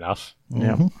 that's easy enough.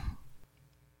 Yeah. Mm-hmm.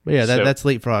 But yeah, So- that's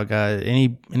Leapfrog.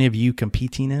 Any of you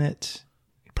competing in it?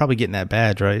 You're probably getting that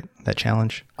badge, right? That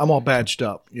challenge? I'm all badged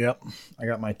up. Yep. I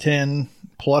got my 10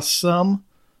 plus some,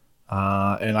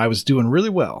 and I was doing really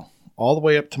well. All the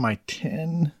way up to my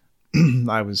 10,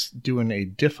 I was doing a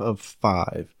diff of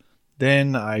 5.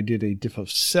 Then I did a diff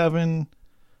of 7,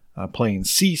 playing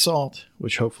Sea Salt,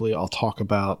 which hopefully I'll talk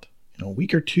about in a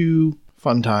week or 2.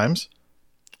 Fun times.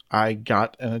 I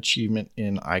got an achievement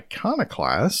in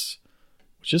Iconoclast,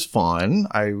 which is fun.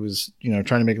 I was, trying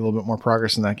to make a little bit more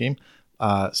progress in that game.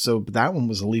 So that one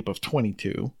was a leap of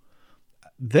 22.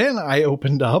 Then I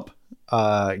opened up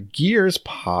Gears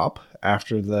Pop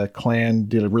after the clan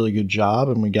did a really good job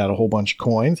and we got a whole bunch of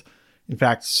coins. In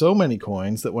fact, so many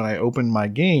coins that when I opened my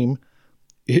game,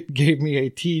 it gave me a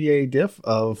TA diff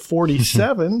of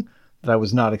 47 that I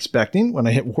was not expecting when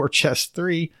I hit War Chest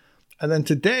 3. And then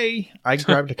today, I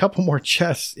grabbed a couple more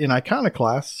chests in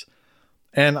Iconoclasts,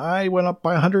 and I went up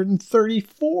by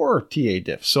 134 TA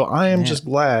diff. So I am just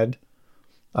glad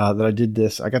that I did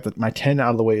this. I got my 10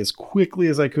 out of the way as quickly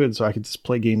as I could so I could just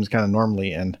play games kind of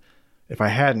normally. And if I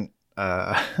hadn't,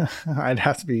 I'd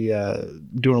have to be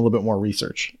doing a little bit more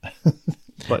research.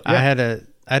 But yeah.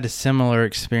 I had a similar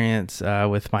experience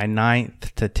with my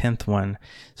 9th to 10th one.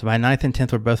 So my 9th and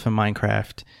 10th were both from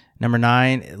Minecraft. Number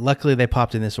 9, luckily they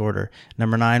popped in this order.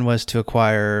 Number 9 was to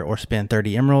acquire or spend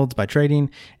 30 emeralds by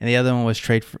trading, and the other one was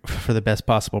trade for the best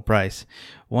possible price.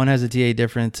 One has a TA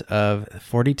difference of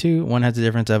 42, one has a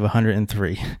difference of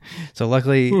 103. So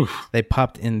luckily they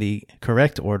popped in the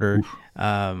correct order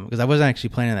because I wasn't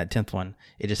actually planning that 10th one.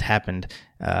 It just happened.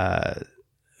 But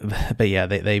yeah,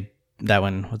 that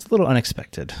one was a little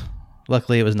unexpected.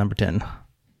 Luckily it was number 10.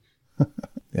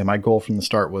 Yeah, my goal from the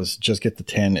start was just get the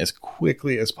 10 as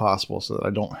quickly as possible so that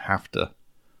I don't have to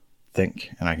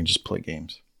think and I can just play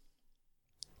games.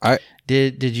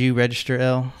 Did you register,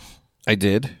 L? I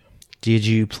did. Did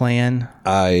you plan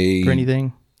I for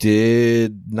anything?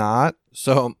 did not.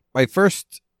 So my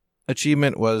first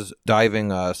achievement was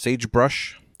diving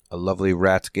Sagebrush, a lovely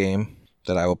rat game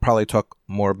that I will probably talk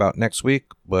more about next week.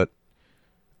 But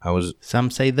Some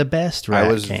say the best I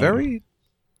rat was game. very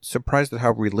surprised at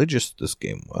how religious this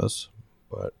game was.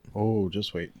 But Oh,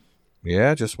 just wait.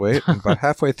 yeah, just wait. About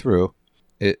halfway through,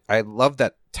 I love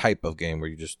that type of game where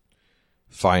you just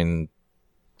find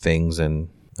things and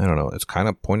I don't know. It's kind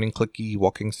of point and clicky,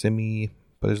 walking simmy,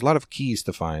 but there's a lot of keys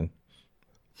to find.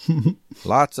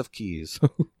 Lots of keys.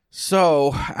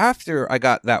 So after I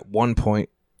got that 1 point,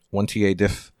 1 TA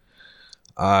diff,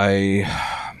 I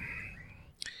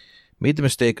made the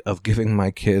mistake of giving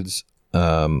my kids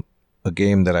a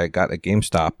game that I got at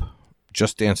GameStop,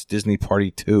 Just Dance Disney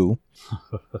Party 2.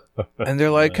 And they're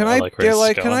like, can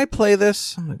I play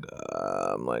this?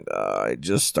 I'm like, I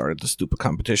just started the stupid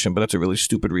competition, but that's a really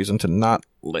stupid reason to not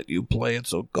let you play it,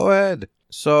 so go ahead.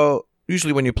 So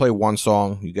usually when you play one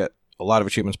song, you get a lot of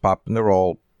achievements pop, and they're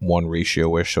all one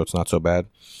ratio-ish, so it's not so bad.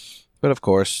 But of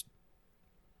course,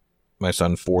 my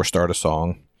son 4-starred a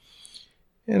song,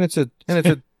 and it's a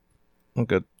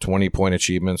like a 20-point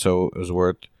achievement, so it was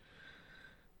worth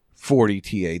 40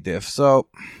 TA diff. So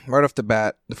right off the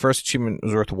bat, the first achievement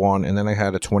was worth 1, and then I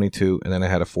had a 22, and then I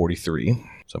had a 43.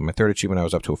 So my third achievement, I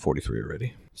was up to a 43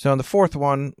 already. So on the fourth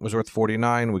one was worth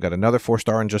 49. We got another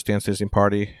 4-star in Just Dance Disney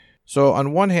Party. So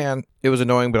on one hand, it was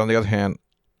annoying, but on the other hand,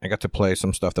 I got to play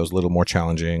some stuff that was a little more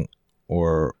challenging,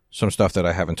 or some stuff that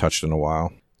I haven't touched in a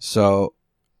while. So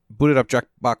booted up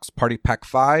Jackbox Party Pack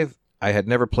 5. I had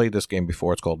never played this game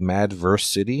before. It's called Madverse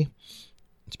City.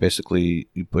 It's basically,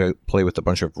 you play with a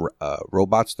bunch of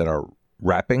robots that are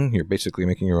rapping. You're basically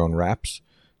making your own raps.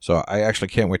 So I actually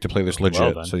can't wait to play this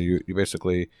legit. Well, so you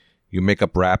basically, you make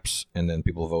up raps, and then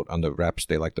people vote on the raps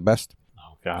they like the best.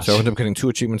 Oh, gosh. So I ended up getting 2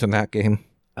 achievements in that game.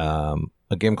 A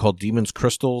game called Demon's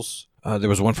Crystals. There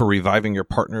was one for reviving your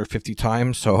partner 50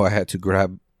 times, so I had to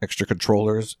grab extra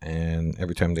controllers, and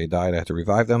every time they died, I had to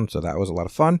revive them. So that was a lot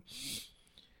of fun.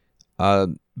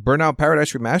 Burnout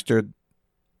Paradise Remastered.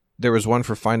 There was one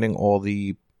for finding all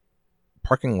the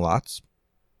parking lots.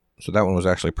 So that one was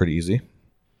actually pretty easy.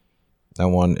 That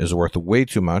one is worth way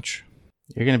too much.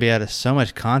 You're going to be out of so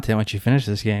much content once you finish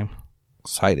this game.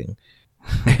 Exciting.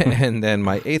 And then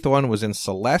my 8th one was in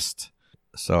Celeste.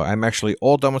 So I'm actually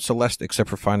all done with Celeste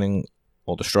except for finding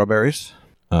all the strawberries.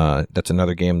 That's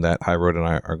another game that High Road and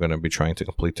I are going to be trying to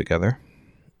complete together.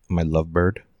 My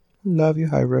lovebird. Love you,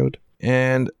 High Road.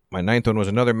 And my 9th one was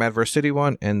another Madverse City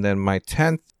one. And then my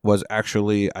 10th was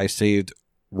actually, I saved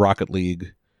Rocket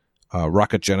League,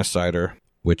 Rocket Genocider,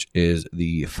 which is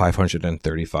the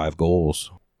 535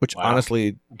 goals, which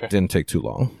honestly didn't take too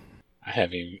long. I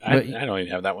don't even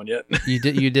have that one yet.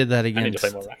 You did that against. I need to play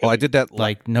more Rocket Well, I League. did that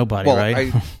like nobody,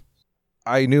 right?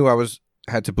 I knew I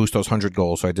had to boost those 100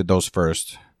 goals, so I did those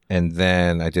first, and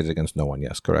then I did it against no one.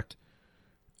 Yes, correct.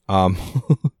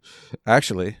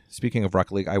 Actually, speaking of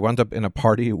Rocket League, I wound up in a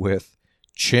party with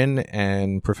Chin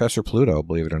and Professor Pluto,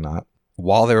 believe it or not,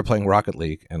 while they were playing Rocket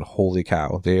League, and holy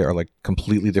cow, they are like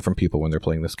completely different people when they're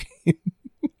playing this game.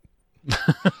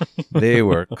 They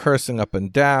were cursing up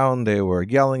and down. They were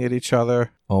yelling at each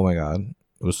other. Oh my god,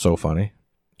 it was so funny.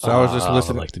 So I was just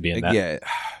listening. I'd like to be in that. Yeah,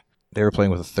 they were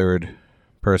playing with a third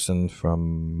person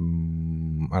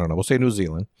from, I don't know, we'll say New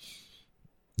Zealand.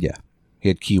 Yeah, he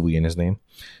had Kiwi in his name,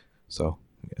 so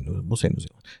yeah, we'll say New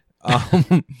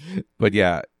Zealand. But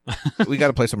yeah, we got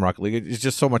to play some Rocket League. It's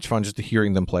just so much fun just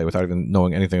hearing them play without even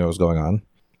knowing anything that was going on.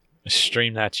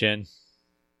 Stream that, Chin.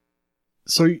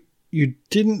 So you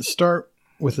didn't start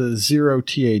with a 0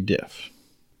 TA diff.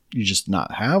 You just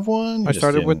not have one? I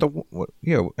started with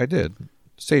I did.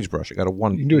 Sagebrush. I got a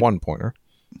one pointer.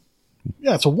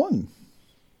 Yeah, it's a 1.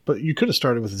 But you could have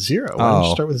started with a 0. Why didn't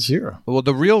you start with 0? Well,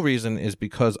 the real reason is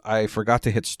because I forgot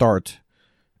to hit start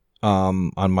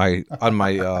on my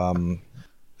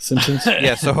Simpsons?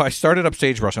 yeah, so I started up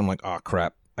Sagebrush. I'm like, oh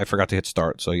crap, I forgot to hit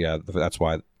start. So yeah, that's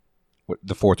why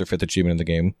the 4th or 5th achievement in the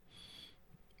game.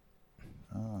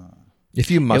 If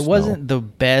you must, it wasn't the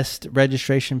best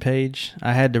registration page.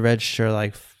 I had to register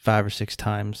like 5 or 6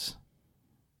 times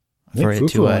for it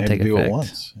to take effect.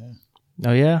 Once. Yeah.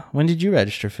 Oh yeah, when did you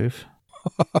register, Foof?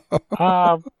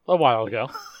 A while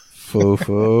ago.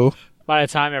 Foo. By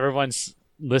the time everyone's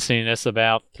listening to this,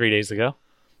 about 3 days ago.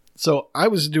 So I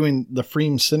was doing the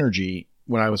Freem Synergy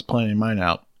when I was planning mine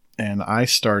out, and I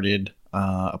started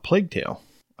a Plague Tale.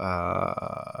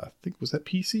 I think, was that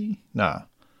PC? Nah.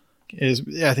 I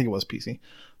think it was PC.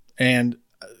 And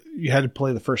you had to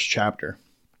play the first chapter.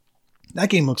 That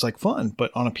game looks like fun,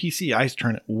 but on a PC, I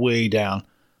turn it way down.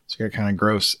 So it got kind of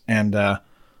gross. And I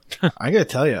got to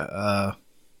tell you,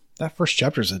 that first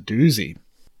chapter is a doozy.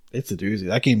 It's a doozy.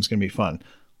 That game's going to be fun.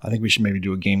 I think we should maybe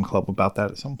do a game club about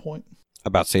that at some point.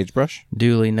 About Sagebrush?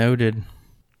 Duly noted.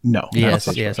 No. Yes,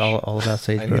 all about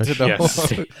Sagebrush.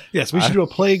 Yes. Yes, we should do a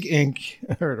Plague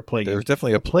Inc. or a Plague. There's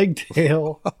definitely a Plague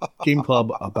Tale game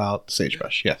club about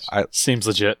Sagebrush. Yes. Seems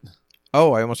legit.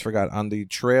 Oh, I almost forgot. On the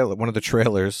trailer, one of the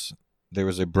trailers, there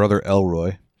was a Brother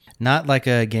Elroy. Not like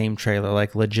a game trailer,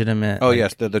 like legitimate. Oh, like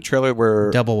yes, the trailer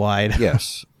where double wide.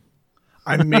 Yes.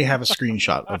 I may have a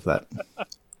screenshot of that.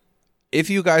 If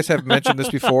you guys have mentioned this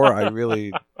before, I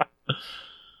really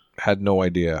had no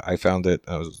idea. I found it.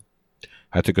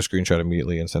 I took a screenshot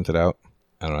immediately and sent it out.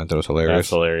 I don't know. I thought it was hilarious. That's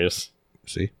hilarious.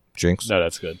 See? Jinx. No,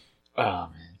 that's good. Oh, man.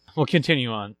 Well,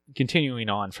 continuing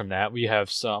on from that, we have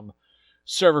some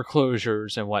server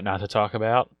closures and whatnot to talk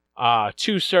about.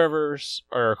 2 servers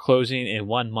are closing in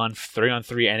 1 month,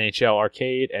 3-on-3 NHL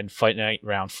Arcade and Fight Night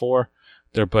Round 4.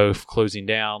 They're both closing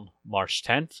down March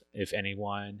 10th. If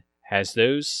anyone has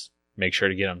those, make sure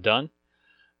to get them done.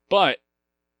 But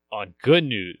on good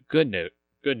news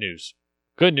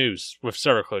with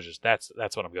server closures.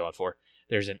 That's what I'm going for.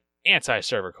 There's an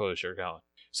anti-server closure going.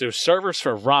 So servers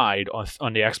for Ride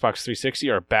on the Xbox 360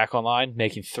 are back online,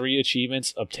 making 3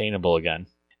 achievements obtainable again.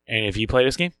 And if you play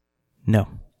this game? No.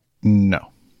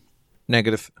 No.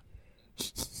 Negative.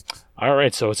 All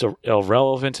right, so it's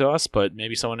irrelevant to us, but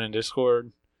maybe someone in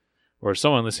Discord or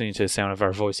someone listening to the sound of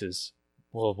our voices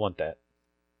will want that.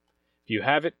 If you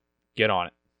have it, get on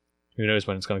it. Who knows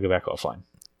when it's going to go back offline.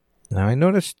 Now, I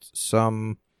noticed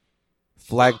some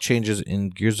flag changes in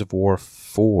Gears of War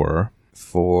 4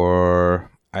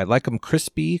 for I Like 'em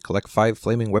Crispy, collect 5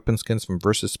 flaming weapon skins from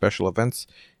Versus special events,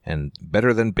 and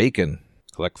Better Than Bacon,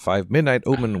 collect 5 Midnight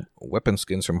Omen weapon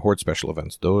skins from Horde special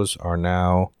events. Those are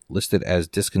now listed as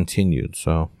discontinued,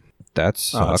 so that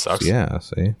sucks. Yeah,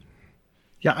 see?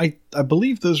 Yeah, I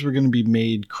believe those were going to be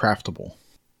made craftable.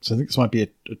 So I think this might be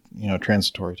a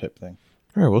transitory type thing.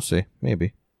 All right, we'll see.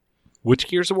 Maybe. Which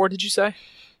Gears of War did you say?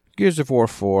 Gears of War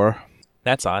 4.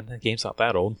 That's odd. That game's not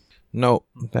that old. No,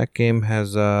 that game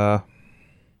has a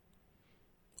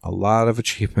lot of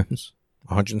achievements.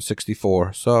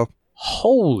 164. So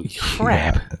holy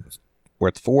crap. Yeah,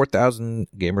 worth 4,000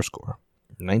 gamer score.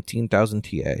 19,000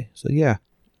 TA. So yeah.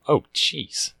 Oh,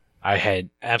 jeez. I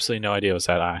had absolutely no idea it was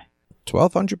that high.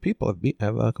 1,200 people have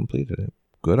completed it.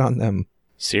 Good on them.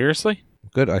 Seriously?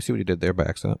 Good. I see what you did there by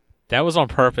accident. That was on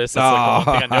purpose. That's like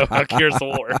the only thing I know about Gears of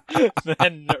War.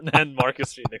 then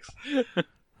Marcus Phoenix.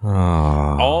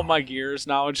 All my Gears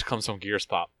knowledge comes from Gears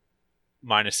Pop.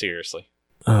 Minus seriously.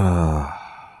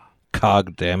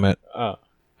 Cog, damn it.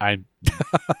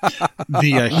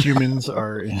 The humans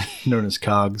are known as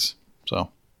cogs. So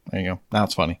there you go. Now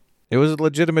it's funny. It was a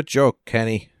legitimate joke,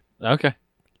 Kenny. Okay.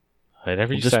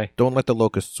 Whatever you Just say. Don't let the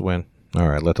locusts win. All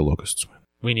right, let the locusts win.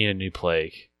 We need a new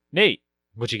plague. Nate,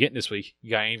 what you getting this week?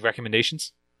 You got any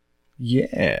recommendations?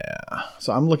 Yeah.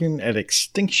 So I'm looking at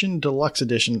Extinction Deluxe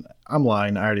Edition. I'm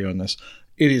lying. I already own this.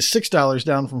 It is $6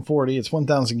 down from $40. It's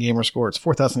 1,000 gamer score. It's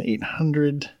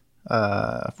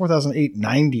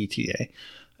 4,890 TA.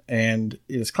 And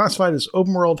it is classified as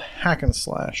open world hack and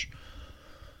slash.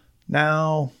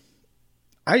 Now,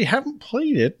 I haven't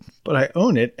played it, but I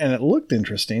own it, and it looked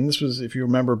interesting. This was, if you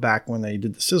remember back when they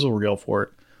did the sizzle reel for it,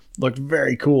 looked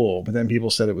very cool, but then people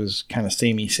said it was kind of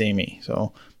samey.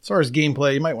 So as far as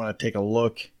gameplay, you might want to take a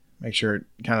look, make sure it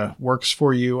kind of works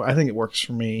for you. I think it works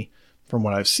for me from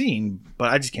what I've seen, but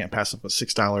I just can't pass up a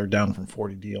 $6 down from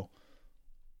 40 deal.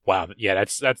 Wow, yeah,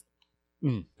 that's a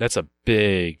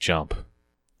big jump.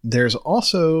 There's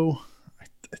also,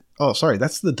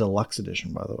 that's the deluxe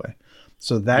edition, by the way.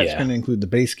 So that's going to include the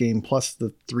base game plus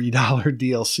the $3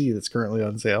 DLC that's currently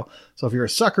on sale. So if you're a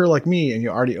sucker like me and you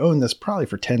already own this, probably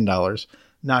for $10,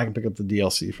 now I can pick up the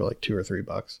DLC for like $2 or $3.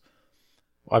 Well,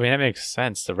 I mean, that makes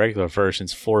sense. The regular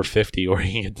version's $450, or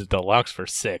you can get the deluxe for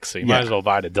 $6. So you might as well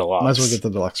buy the deluxe. Might as well get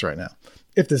the deluxe right now,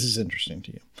 if this is interesting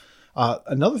to you.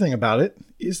 Another thing about it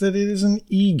is that it is an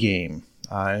E game.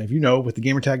 If you know, with the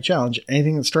Gamertag Challenge,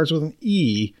 anything that starts with an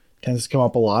E tends to come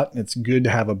up a lot, and it's good to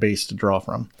have a base to draw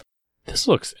from. This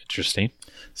looks interesting.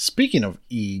 Speaking of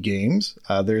E games,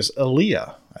 there's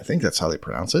Aaliyah. I think that's how they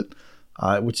pronounce it,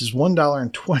 which is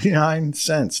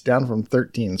 $1.29, down from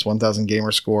 $13. It's 1,000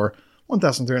 gamer score,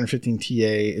 1,315 TA.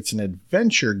 It's an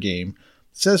adventure game.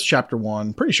 It says Chapter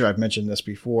 1. Pretty sure I've mentioned this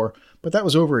before, but that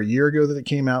was over a year ago that it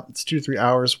came out. It's 2 to 3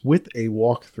 hours with a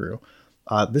walkthrough.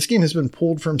 This game has been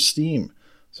pulled from Steam,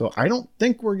 so I don't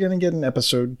think we're going to get an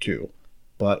episode 2.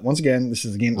 But once again, this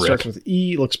is a game that starts with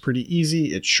E, looks pretty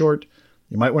easy, it's short.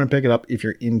 You might want to pick it up if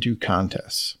you're into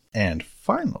contests. And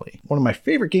finally, one of my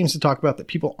favorite games to talk about that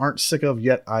people aren't sick of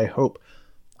yet, I hope.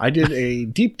 I did a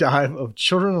deep dive of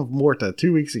Children of Morta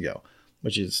 2 weeks ago,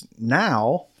 which is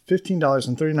now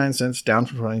 $15.39, down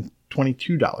from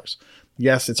 $22.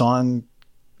 Yes, it's on,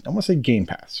 I want to say Game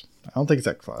Pass. I don't think it's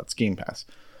xCloud, it's Game Pass.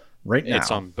 Right now. It's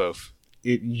on both.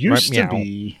 It used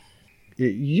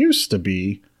to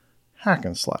be hack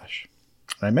and slash.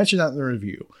 And I mentioned that in the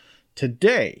review.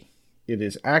 Today, it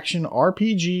is action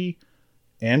RPG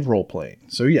and role-playing.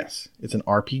 So yes, it's an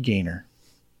RP gainer.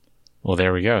 Well,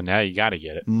 there we go. Now you got to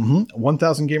get it.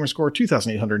 1,000 gamer score,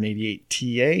 2,888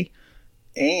 TA.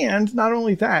 And not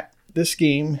only that, this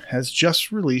game has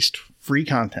just released free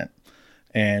content.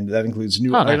 And that includes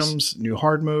new items, new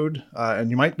hard mode. And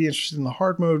you might be interested in the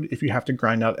hard mode if you have to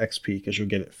grind out XP because you'll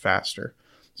get it faster.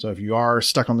 So if you are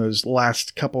stuck on those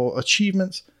last couple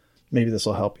achievements, maybe this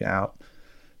will help you out.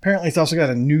 Apparently, it's also got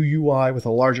a new UI with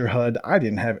a larger HUD. I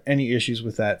didn't have any issues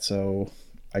with that, so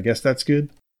I guess that's good.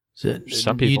 So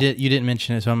Some people. you didn't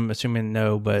mention it, so I'm assuming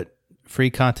no, but free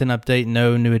content update,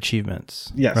 no new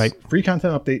achievements. Yes, right? Free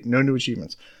content update, no new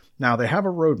achievements. Now, they have a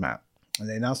roadmap, and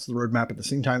they announced the roadmap at the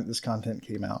same time that this content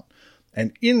came out.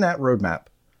 And in that roadmap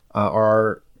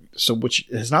which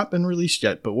has not been released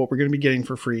yet, but what we're going to be getting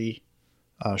for free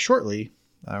shortly,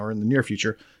 or in the near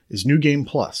future, is New Game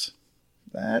Plus.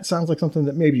 That sounds like something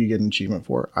that maybe you get an achievement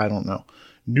for. I don't know.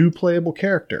 New playable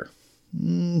character.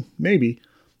 Maybe.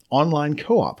 Online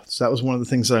co-op. So that was one of the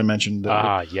things that I mentioned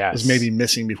that was maybe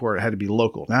missing before. It had to be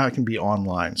local. Now it can be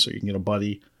online, so you can get a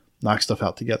buddy, knock stuff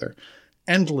out together.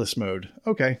 Endless mode.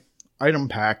 Okay. Item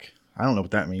pack. I don't know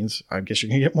what that means. I guess you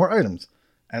can get more items.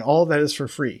 And all of that is for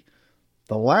free.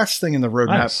 The last thing in the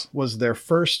roadmap was their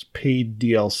first paid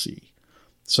DLC.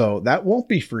 So that won't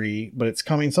be free, but it's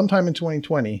coming sometime in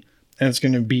 2020, and it's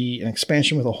going to be an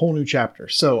expansion with a whole new chapter.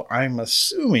 So I'm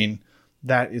assuming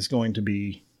that is going to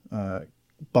be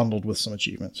bundled with some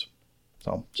achievements.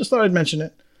 So just thought I'd mention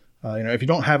it. If you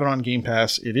don't have it on Game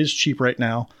Pass, it is cheap right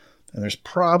now, and there's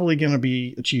probably going to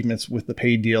be achievements with the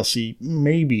paid DLC,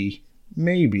 maybe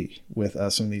with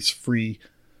some of these free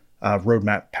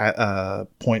roadmap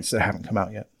points that haven't come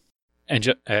out yet.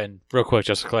 And real quick,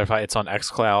 just to clarify, it's on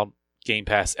xCloud, Game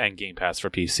Pass, and Game Pass for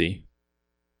PC.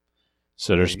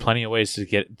 So there's plenty of ways to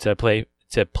get to play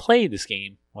this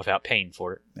game without paying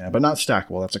for it. Yeah, but not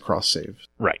stackable. That's a cross save.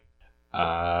 Right.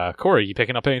 Corey, you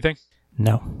picking up anything?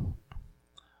 No.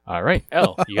 All right.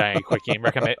 Elle, you got any quick game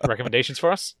recommendations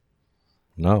for us?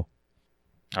 No.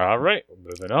 All right.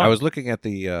 Moving on. I was looking at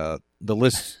the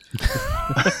list.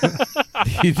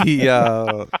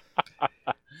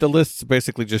 The lists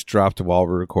basically just dropped while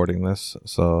we're recording this.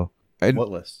 So what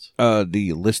lists?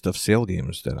 The list of sale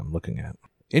games that I'm looking at.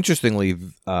 Interestingly,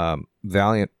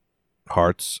 Valiant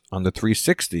Hearts on the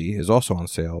 360 is also on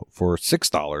sale for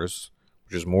 $6,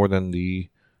 which is more than the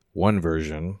one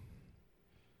version.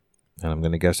 And I'm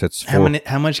going to guess it's how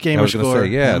much gamer score?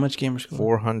 Say, how much gamer score?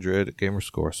 400 gamer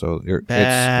score. So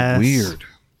it's weird.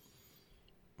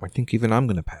 I think even I'm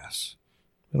going to pass.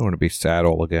 I don't want to be sad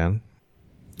all again.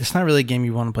 It's not really a game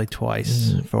you want to play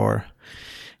twice for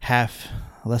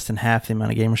less than half the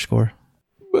amount of gamer score.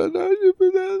 But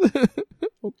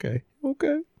okay.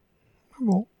 I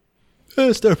won't.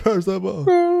 Mr. Percival.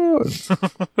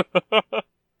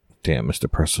 Damn,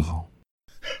 Mr. Percival.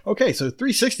 Okay, so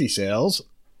 360 sales.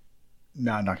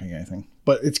 No, I'm not going to get anything.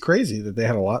 But it's crazy that they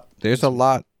had a lot. There's a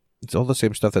lot. It's all the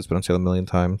same stuff that's been on sale a million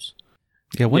times.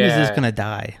 Yeah, when is this going to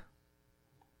die?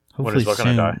 Hopefully when is soon.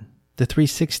 Going to die? The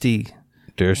 360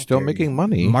 They're still making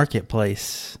money.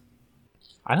 marketplace.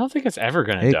 I don't think it's ever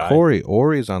going to die. Hey, Corey,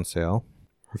 Ori's on sale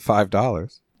for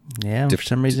 $5. Yeah, for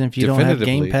some reason, if you don't have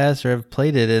Game Pass or have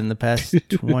played it in the past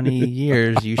 20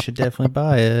 years, you should definitely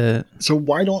buy it. So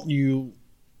why don't you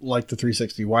like the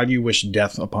 360? Why do you wish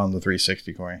death upon the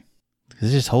 360, Corey?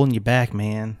 It's just holding you back,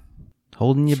 man.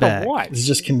 Holding you back. What? It's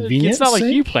just convenient. It's not like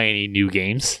sake? you play any new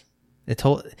games.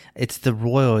 It's the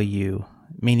royal you,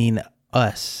 meaning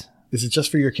us. Is it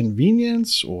just for your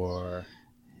convenience, or?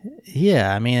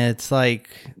 Yeah, I mean, it's like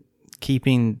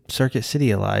keeping Circuit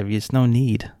City alive. It's no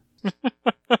need.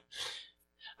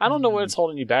 I don't know what it's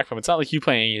holding you back from. It's not like you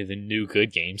play any of the new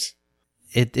good games.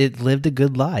 It lived a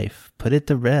good life. Put it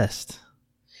to rest.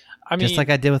 I mean, just like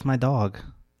I did with my dog.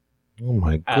 Oh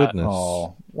my goodness!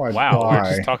 Why? Wow, why?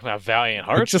 we're just talking about Valiant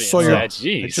Hearts. I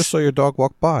just saw your dog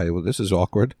walk by. Well, this is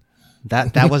awkward.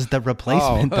 That was the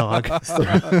replacement dog.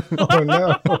 Oh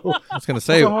no! I was going to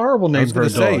say That's a horrible name for a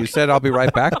dog. You said I'll be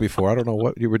right back before. I don't know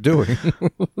what you were doing.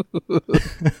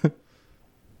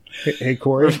 Hey,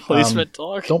 Corey. Replacement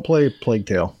dog. Don't play Plague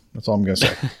Tale. That's all I'm going to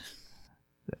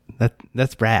say.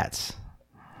 That's rats.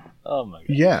 Oh my god.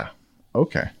 Yeah.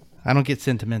 Okay. I don't get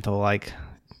sentimental like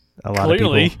a lot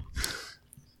Clearly. of people.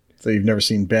 So you've never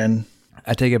seen Ben?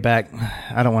 I take it back.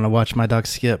 I don't want to watch my dog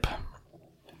Skip.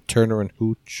 Turner and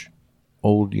Hooch,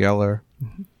 Old Yeller.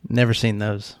 Never seen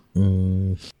those.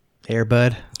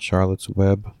 Airbud. Charlotte's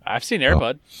Web. I've seen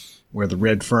Airbud. Where the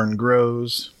red fern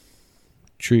grows.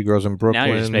 Tree Grows in Brooklyn. Now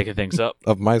you're just making things up.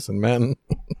 Of Mice and Men.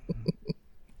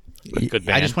 Good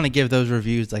band. I just want to give those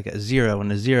reviews like a 0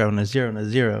 and a 0 and a 0 and a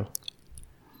 0.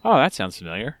 Oh, that sounds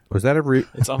familiar. Was that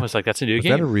It's almost like that's a new Was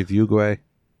game. that a review, Gway?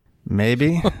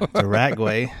 Maybe. It's a rat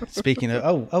way. Speaking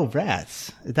of,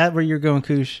 rats. Is that where you're going,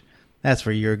 Koosh? That's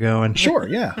where you're going. Sure,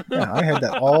 yeah. I had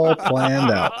that all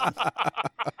planned out.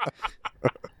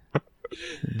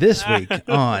 This week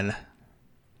on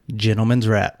Gentleman's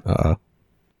Rap,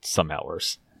 Somehow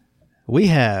worse. we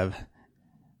have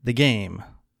the game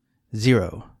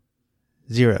 0,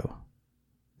 0,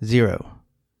 0,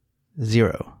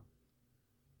 0.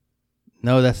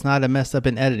 No, that's not a mess up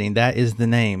in editing. That is the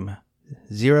name.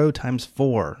 0 times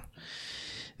 4.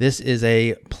 This is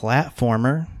a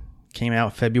platformer. Came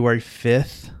out February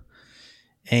 5th.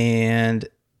 And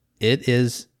it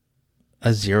is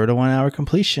a 0 to 1 hour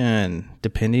completion,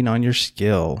 depending on your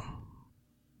skill,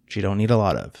 which you don't need a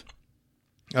lot of.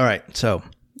 All right, so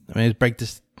let me break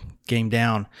this game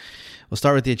down. We'll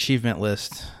start with the achievement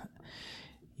list.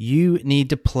 You need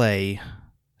to play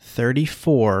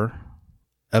 34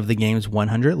 of the game's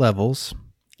 100 levels.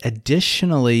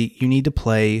 Additionally, you need to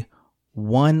play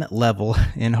one level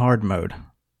in hard mode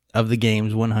of the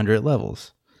game's 100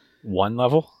 levels. One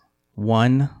level?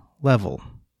 One level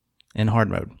in hard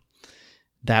mode.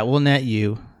 That will net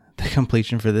you the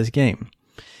completion for this game.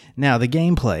 Now, the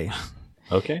gameplay.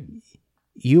 Okay.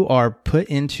 You are put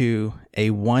into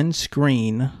a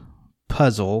one-screen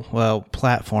puzzle,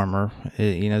 platformer.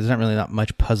 There's not really not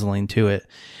much puzzling to it,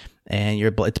 and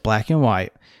it's black and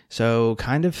white. So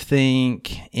kind of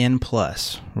think N+,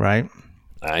 right?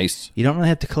 Nice. You don't really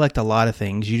have to collect a lot of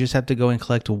things. You just have to go and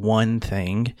collect one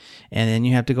thing, and then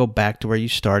you have to go back to where you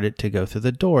started to go through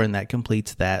the door, and that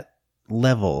completes that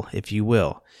level, if you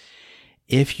will.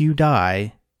 If you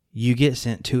die, you get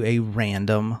sent to a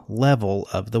random level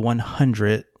of the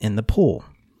 100 in the pool.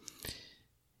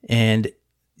 And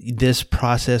this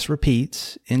process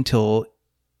repeats until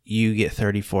you get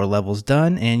 34 levels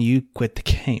done and you quit the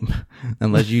game,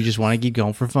 unless you just want to keep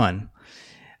going for fun.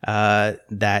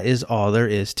 That is all there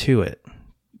is to it.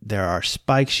 There are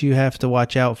spikes you have to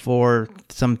watch out for.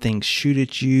 Some things shoot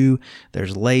at you.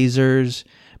 There's lasers.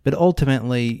 But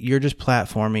ultimately, you're just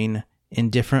platforming in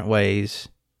different ways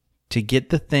to get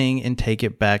the thing and take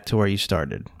it back to where you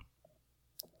started.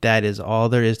 That is all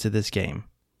there is to this game.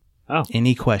 Oh.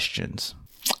 Any questions?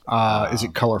 Is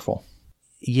it colorful?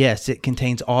 Yes, it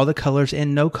contains all the colors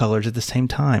and no colors at the same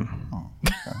time. Oh,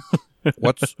 okay.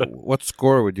 What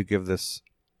score would you give this?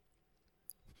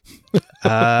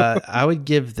 I would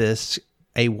give this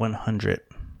a 100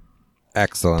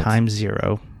 Excellent. times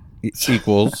 0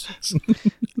 Equals.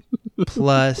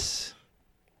 plus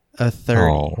a 30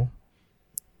 Oh.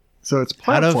 So it's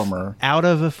platformer. out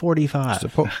of a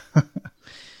 45.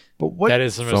 But what? That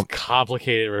is the So- most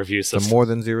complicated review So system. more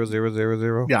than 0, 0, 0,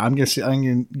 0? Yeah, I'm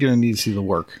gonna need to see the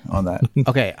work on that.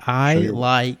 Okay, I you're-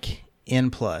 like N+.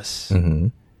 Mm-hmm.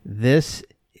 This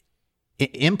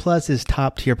N+ is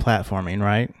top tier platforming,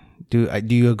 right? Do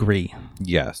you agree?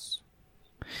 Yes.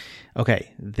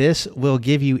 Okay, this will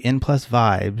give you N+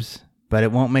 vibes, but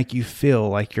it won't make you feel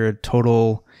like you're a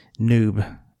total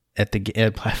noob at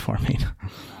platforming.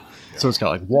 So it's got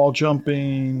like wall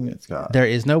jumping. It's got There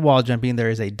is no wall jumping. There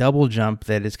is a double jump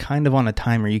that is kind of on a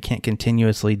timer. You can't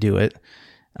continuously do it,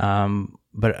 and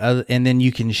then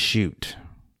you can shoot.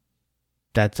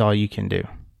 That's all you can do.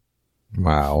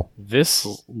 Wow. This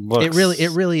looks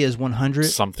It really is 100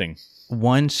 something.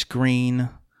 one screen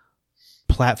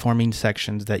platforming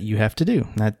sections that you have to do.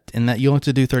 That you'll have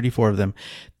to do 34 of them.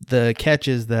 The catch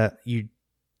is that you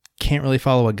can't really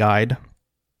follow a guide.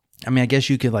 I mean, I guess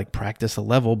you could like practice a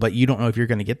level, but you don't know if you're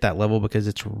going to get that level because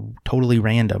it's totally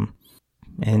random.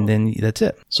 And then that's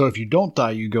it. So if you don't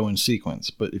die, you go in sequence.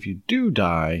 But if you do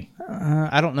die,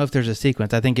 I don't know if there's a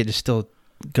sequence. I think it just still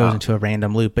goes into a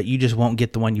random loop, but you just won't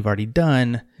get the one you've already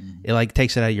done. It like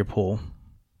takes it out of your pool.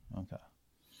 okay.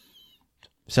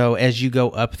 So as you go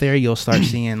up there, you'll start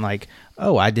seeing like,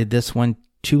 oh, I did this one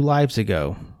 2 lives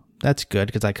ago. That's good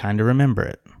because I kind of remember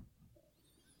it.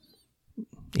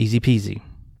 Easy peasy.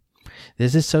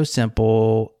 This is so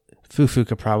simple. Fufu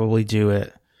could probably do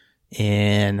it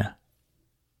in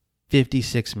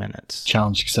 56 minutes.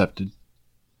 Challenge accepted.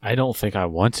 I don't think I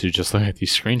want to just look at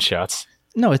these screenshots.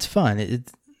 No, it's fun.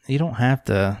 You don't have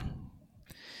to.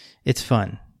 It's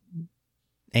fun.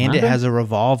 And it Okay. has a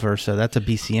revolver, so that's a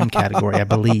BCM category, I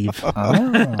believe.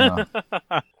 Ah.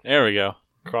 There we go.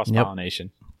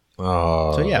 Cross-pollination.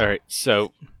 Oh. So, yeah. All right.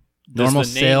 So does Normal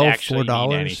the name sale, actually $4.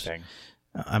 mean anything?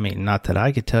 I mean, not that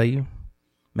I could tell you.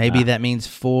 Maybe that means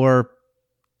 4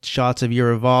 shots of your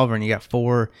revolver and you got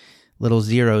 4 little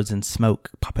zeros and smoke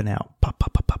popping out. Pop,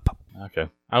 pop, pop, pop, pop. Okay.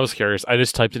 I was curious. I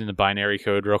just typed it into binary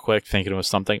code real quick, thinking it was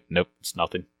something. Nope, it's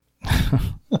nothing.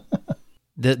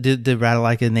 Did the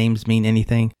Ratalaika names mean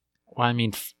anything? Well, I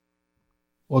mean,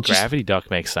 Well, just Gravity Duck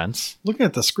makes sense. looking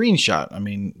at the screenshot, I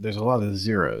mean, there's a lot of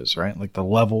zeros, right? Like the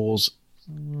levels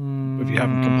If you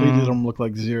haven't completed them, look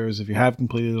like zeros. If you have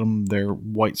completed them, they're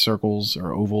white circles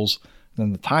or ovals.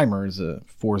 Then the timer is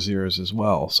 4 zeros as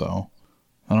well. So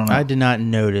I don't know. I did not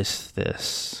notice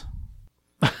this.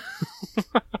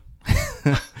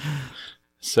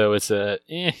 So it's a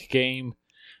game,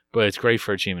 but it's great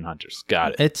for achievement hunters.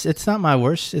 Got it. It's not my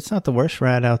worst. It's not the worst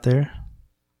rat out there.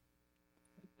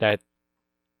 That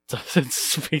doesn't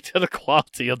speak to the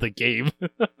quality of the game.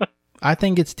 I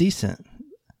think it's decent.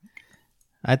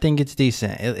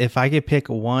 If I could pick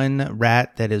one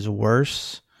rat that is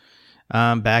worse,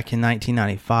 back in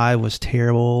 1995 was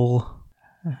terrible.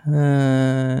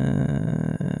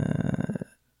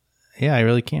 Yeah, I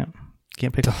really can't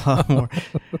pick a lot more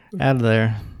out of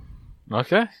there.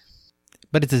 Okay.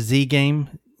 But it's a Z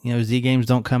game. You know, Z games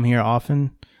don't come here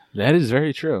often. That is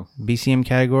very true. BCM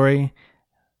category,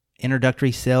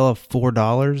 introductory sale of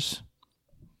 $4.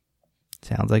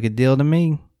 Sounds like a deal to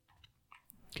me.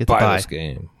 Get to Buy this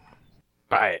game.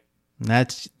 Buy it. And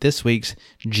that's this week's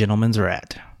Gentleman's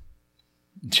Rat.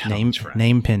 Gentleman's Rat.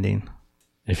 Name pending.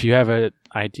 If you have an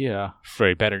idea for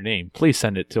a better name, please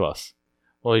send it to us.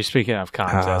 Well, you're speaking of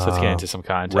contests. Let's get into some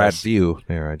contests. Rat View.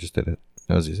 There, I just did it.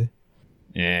 That was easy.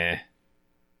 Yeah.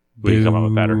 We can come up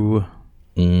with better.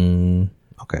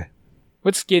 Okay.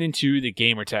 Let's get into the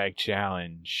Gamertag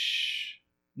Challenge.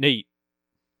 Nate,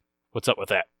 what's up with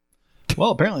that?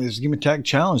 Well, apparently there's a Game Tag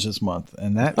Challenge this month,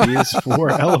 and that is for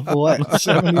Eliphalet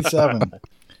 77.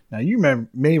 Now, you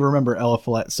may remember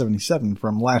Eliphalet 77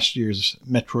 from last year's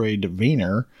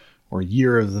Metroidvania, or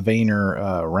Year of the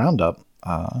Vayner roundup,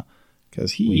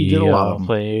 because he did a lot of them.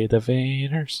 Play the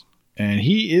Vayners. And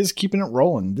he is keeping it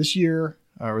rolling. This year,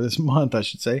 or this month, I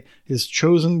should say, his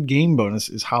chosen game bonus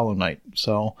is Hollow Knight.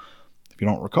 So, if you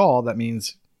don't recall, that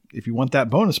means if you want that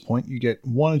bonus point, you get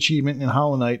one achievement in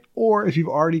Hollow Knight, or if you've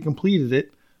already completed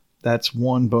it, that's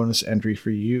one bonus entry for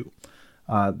you.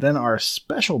 Then our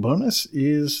special bonus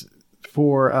is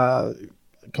for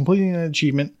completing an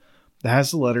achievement that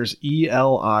has the letters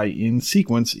ELI in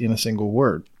sequence in a single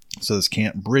word. So this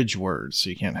can't bridge words. So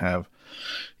you can't have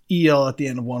EL at the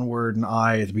end of one word and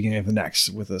I at the beginning of the next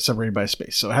with a separated by a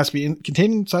space. So it has to be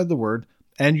contained inside the word,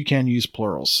 and you can use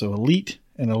plurals. So elite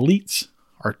and elites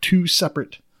are two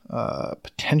separate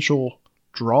potential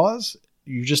draws.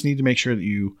 You just need to make sure that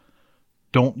you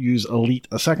don't use elite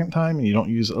a second time and you don't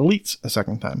use elites a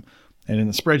second time. And in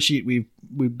the spreadsheet, we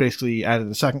basically added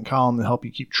a second column to help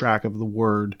you keep track of the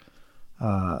word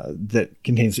that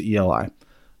contains the ELI.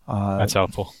 That's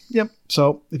helpful. Yep.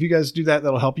 So if you guys do that,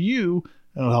 that'll help you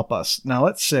and it'll help us. Now,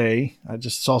 let's say, I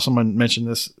just saw someone mention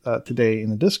this today in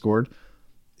the Discord.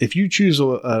 If you choose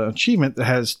an achievement that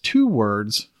has two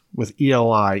words with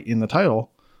ELI in the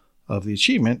title of the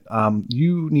achievement,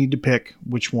 you need to pick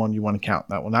which one you want to count.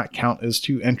 That will not count as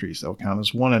two entries. That will count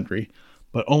as one entry,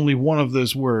 but only one of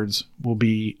those words will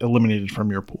be eliminated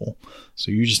from your pool.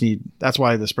 So you just need, that's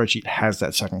why the spreadsheet has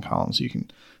that second column. So you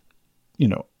can,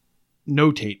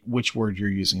 notate which word you're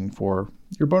using for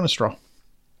your bonus draw.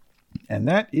 And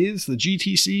that is the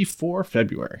GTC for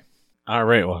February. All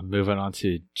right. Well, moving on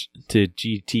to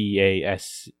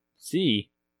GTASC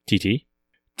TT.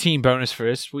 Team bonus for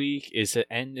this week is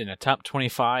to end in a top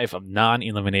 25 of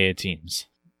non-eliminated teams.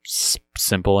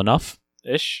 Simple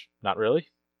enough-ish. Not really.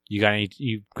 You gonna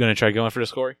try going for the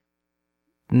score?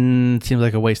 Seems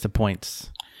like a waste of points.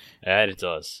 That it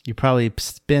does. You probably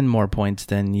spend more points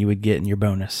than you would get in your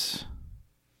bonus.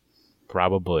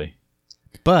 Probably.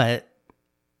 But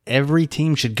every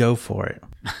team should go for it.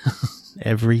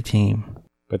 Every team.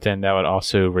 But then that would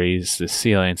also raise the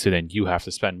ceiling, so then you have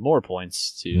to spend more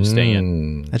points to stay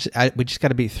in. We just got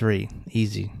to beat 3.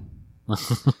 Easy.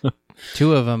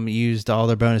 2 of them used all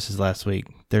their bonuses last week.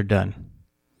 They're done.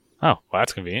 Oh, well,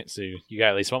 that's convenient. So you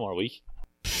got at least one more week.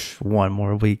 One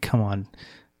more week. Come on.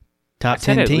 Top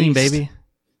 10 team, baby.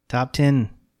 Top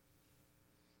 10.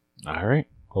 All right.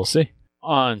 We'll see.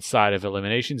 On side of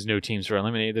eliminations, no teams were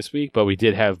eliminated this week, but we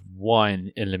did have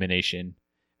one elimination,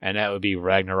 and that would be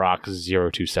Ragnarok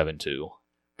 0272.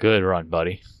 Good run,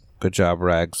 buddy. Good job,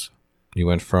 Rags. You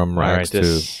went from Rags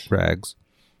to Rags.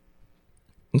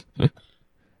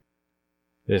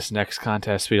 This next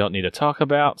contest we don't need to talk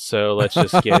about, so let's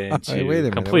just get into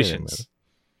completions.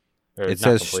 It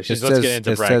says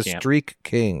Streak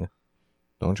King.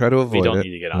 Don't try to avoid it. We don't need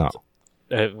to get on.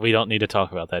 We don't need to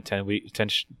talk about that.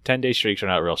 10-day streaks are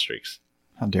not real streaks.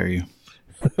 How dare you?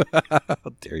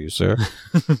 How dare you, sir?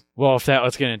 Well,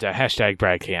 let's get into hashtag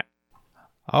Brag Camp.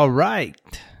 All right.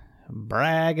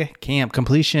 Brag Camp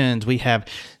completions. We have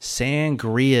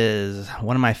Sangria's,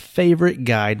 one of my favorite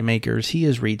guide makers. He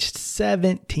has reached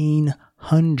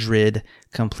 1,700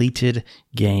 completed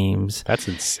games. That's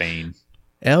insane.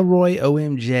 Elroy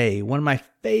OMJ, one of my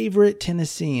favorite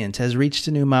Tennesseans, has reached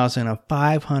a new milestone of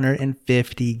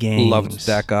 550 games. Loved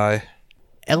that guy.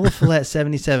 Eliphalet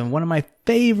 77, one of my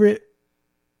favorite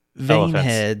vein Elephants.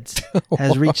 heads,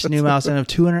 has reached a new milestone of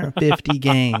 250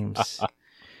 games.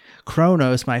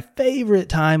 Kronos, my favorite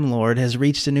Time Lord, has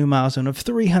reached a new milestone of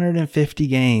 350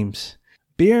 games.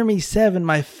 Beer Me 7,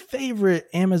 my favorite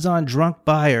Amazon drunk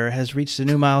buyer, has reached a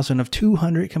new milestone of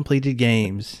 200 completed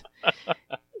games.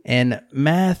 And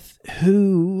Math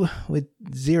Who, with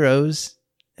zeros,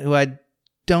 who I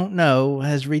don't know,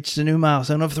 has reached a new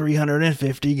milestone of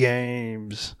 350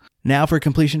 games. Now for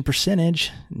completion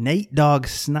percentage, Nate Dogg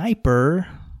Sniper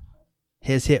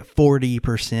has hit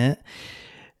 40%.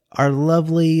 Our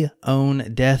lovely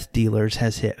own Death Dealers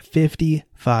has hit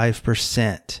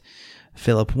 55%.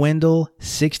 Philip Wendell,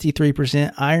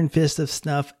 63%. Iron Fist of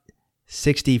Snuff,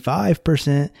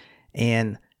 65%.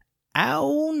 And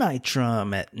Owl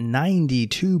Nitrum at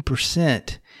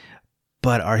 92%.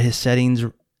 But are his settings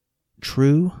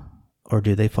true or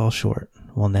do they fall short?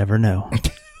 We'll never know.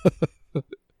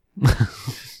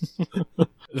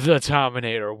 The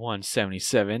Terminator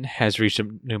 177 has reached a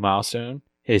new milestone.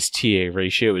 His TA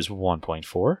ratio is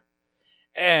 1.4.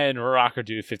 And Rocker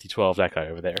Dude 5012, that guy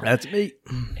over there, That's me.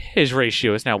 his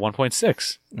ratio is now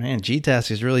 1.6. Man, G-Task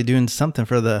is really doing something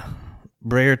for the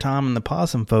Brer Tom and the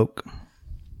Possum folk.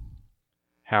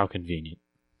 How convenient.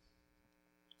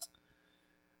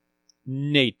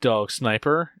 Nate Dogg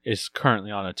Sniper is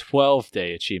currently on a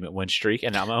 12-day achievement win streak,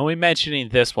 and I'm only mentioning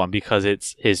this one because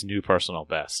it's his new personal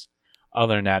best.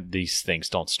 Other than that, these things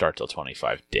don't start till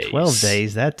 25 days. 12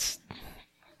 days, that's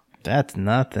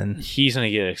nothing. He's going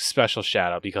to get a special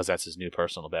shout out because that's his new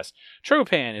personal best.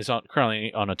 Tropan is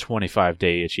currently on a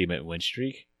 25-day achievement win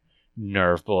streak.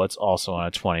 Nerve Bullets also on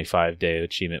a 25-day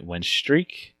achievement win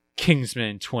streak.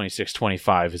 Kingsman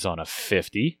 2625 is on a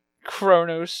 50.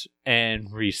 Kronos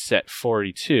and Reset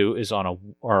 42 is on a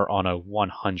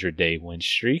 100-day win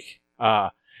streak.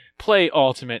 Play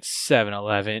Ultimate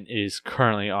 711 is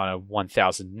currently on a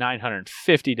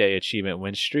 1,950-day achievement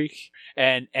win streak.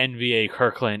 And NBA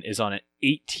Kirkland is on an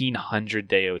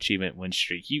 1,800-day achievement win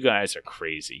streak. You guys are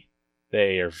crazy.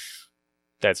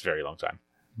 That's a very long time.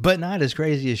 But not as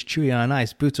crazy as Chewy on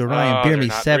Ice, Boots Orion, Oh, Beer they're Me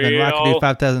not 7, real. Rocket Dude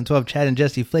 5012, Chad and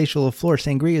Jesse, Flacial of Floor,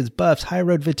 Sangria's Buffs, High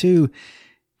Road Vatu.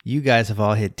 You guys have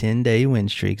all hit 10-day win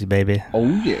streaks, baby.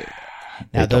 Oh, yeah.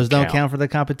 Now, They those don't don't count for the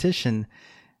competition.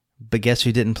 But guess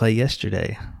who didn't play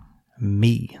yesterday?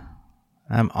 Me.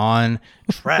 I'm on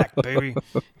track, baby.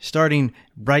 Starting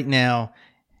right now,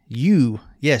 you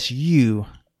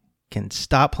can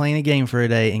stop playing a game for a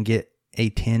day and get a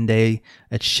 10-day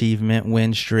achievement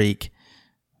win streak.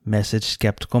 Message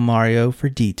Skeptical Mario for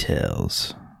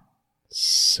details.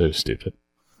 So stupid.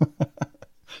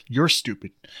 You're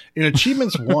stupid. In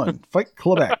Achievements 1, Fight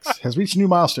Club X has reached a new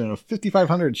milestone of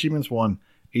 5,500 Achievements 1.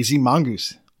 AZ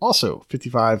Mongoose, also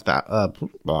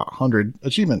 5,500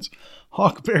 achievements.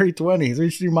 Hawkberry 20 has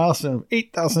reached a new milestone of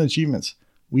 8,000 achievements.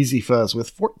 Wheezy Fuzz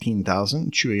with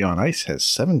 14,000. Chewy on Ice has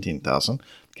 17,000.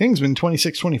 Kingsman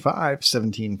 2625,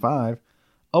 17,500.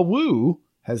 Awoo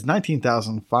has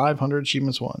 19,500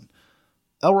 achievements won.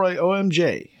 Elroy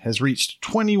OMJ has reached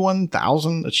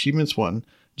 21,000 achievements won.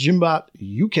 Jimbot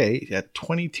UK at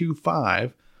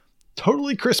 22,500.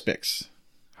 Totally Crispix,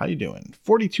 how you doing?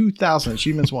 42,000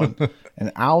 achievements won.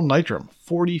 And Owl Nitrum,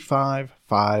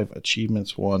 45,500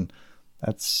 achievements won.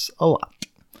 That's a lot.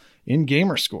 In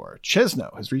Gamerscore,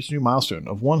 Chesno has reached a new milestone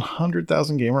of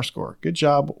 100,000 Gamerscore. Good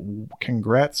job.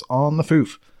 Congrats on the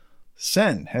foof.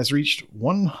 Sen has reached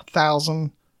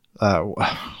 1,000.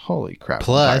 Holy crap.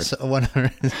 Plus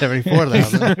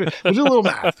 174,000. We'll do a little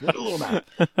math.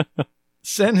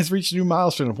 Sen has reached a new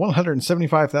milestone of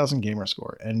 175,000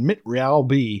 Gamerscore. And Mitt Real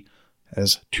B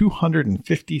has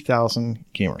 250,000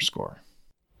 Gamerscore.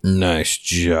 Nice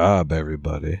job,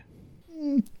 everybody.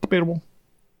 Debatable.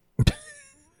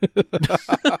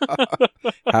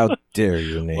 How dare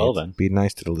you, Nate? Well then. Be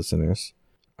nice to the listeners.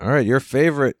 All right, your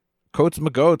favorite, Coates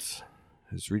McGoats,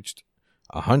 has reached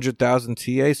 100,000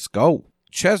 TA SCO.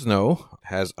 Chesno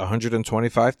has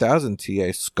 125,000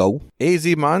 TA SCO.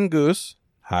 AZ Mongoose,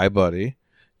 hi buddy,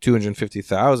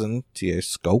 250,000 TA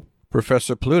SCO.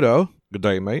 Professor Pluto, good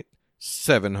day mate,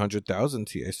 700,000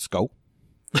 TA SCO.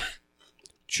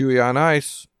 Chewy on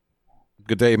Ice,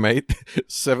 good day mate,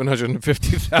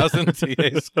 750,000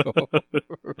 TA SCO.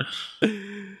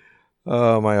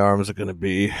 Oh, my arms are going to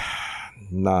be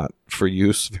not for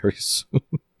use very soon.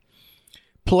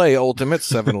 Play Ultimate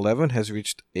 711 has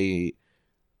reached a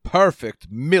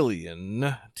perfect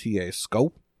million TA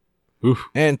scope. Oof.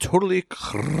 And Totally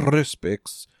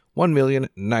Crispix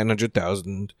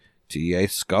 1,900,000 TA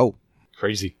scope.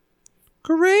 Crazy.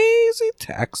 Crazy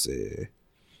Taxi.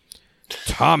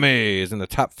 Tommy is in the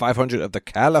top 500 of the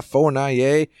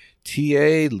California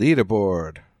TA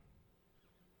leaderboard.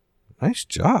 Nice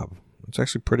job. That's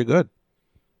actually pretty good.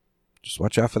 Just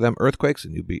watch out for them earthquakes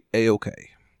and you'll be A-okay.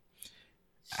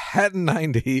 Hatton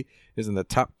 90 is in the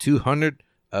top 200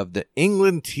 of the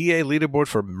England TA leaderboard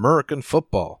for American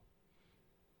football.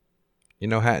 You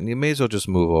know, Hatton, you may as well just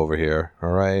move over here, all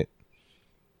right?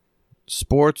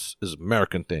 Sports is an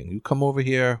American thing. You come over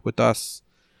here with us.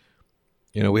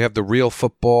 You know, we have the real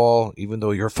football, even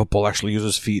though your football actually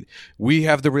uses feet. We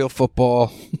have the real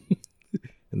football,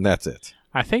 and that's it.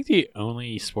 I think the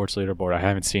only sports leaderboard I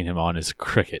haven't seen him on is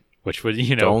cricket, which would,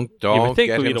 you know, don't you would think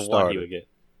get would be him the one started. he would get.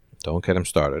 Don't get him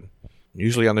started.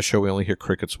 Usually on the show, we only hear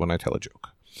crickets when I tell a joke.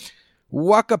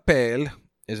 Wakapel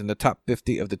is in the top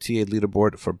 50 of the TA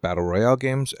leaderboard for Battle Royale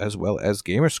games, as well as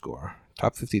Gamerscore.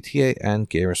 Top 50 TA and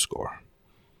Gamerscore.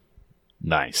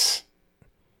 Nice.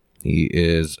 He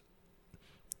is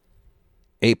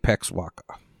Apex Waka.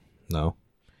 No.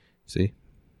 See?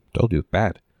 Told you.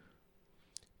 Bad.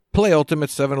 Play Ultimate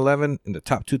 711 in the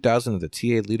top 2,000 of the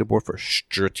TA leaderboard for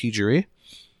Strategery.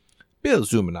 Bill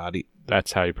Zuminati.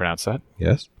 That's how you pronounce that?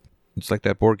 Yes. It's like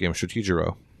that board game,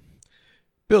 Strategero.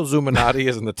 Bill Zuminati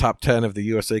is in the top 10 of the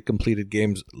USA completed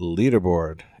games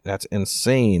leaderboard. That's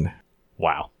insane.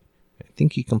 Wow. I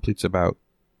think he completes about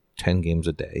 10 games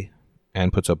a day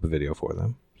and puts up a video for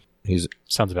them.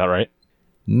 Sounds about right.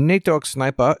 Nate Dogg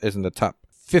Sniper is in the top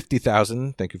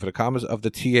 50,000, thank you for the commas, of the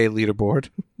TA leaderboard.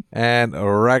 And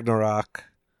Ragnarok,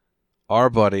 our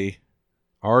buddy,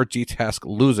 our G-Task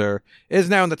loser, is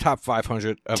now in the top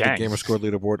 500 of Dang. the Gamerscore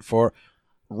leaderboard for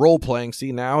role-playing.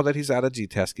 See, now that he's out of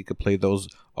G-Task, he could play those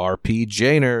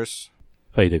RPGaners.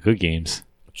 Play the good games.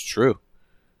 It's true.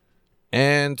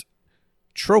 And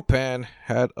Tropan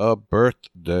had a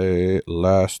birthday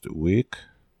last week.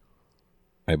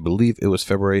 I believe it was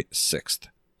February 6th.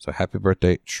 So happy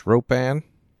birthday, Tropan.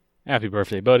 Happy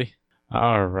birthday, buddy.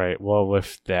 All right. Well,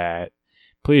 with that,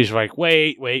 please,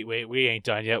 wait. We ain't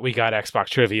done yet. We got Xbox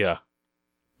trivia.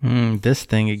 This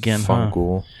thing again, huh?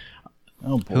 Fungal.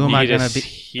 Oh boy. Who am I You gonna just be?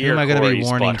 hear Who am I gonna be Corey's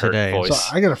warning butthurt today? voice.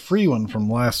 So I got a free one from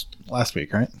last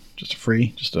week, right? Just a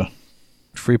free, just a.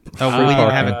 Free. Oh, we didn't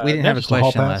have a, we didn't have a just a hall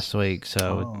question pass? last week,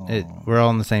 so Oh. we're all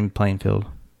on the same playing field.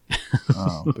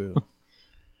 Oh, boo.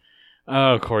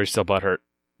 Oh, Corey's still butthurt.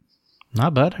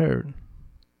 Not butthurt.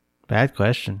 Bad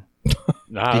question.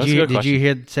 Nah, did that's a you good did question. you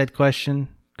hear said question,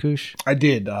 Koosh? I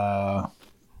did. And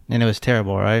it was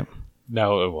terrible, right?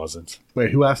 No, it wasn't.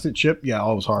 Wait, who asked it? Chip? Yeah,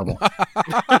 it was horrible.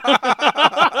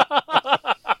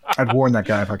 I'd warn that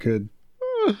guy if I could.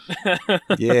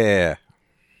 Yeah.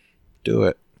 Do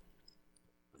it.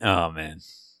 Oh, man.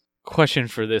 Question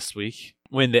for this week.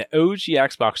 When the OG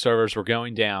Xbox servers were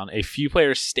going down, a few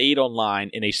players stayed online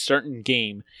in a certain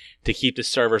game to keep the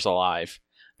servers alive.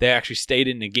 They actually stayed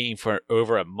in the game for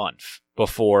over a month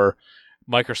before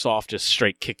Microsoft just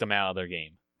straight kicked them out of their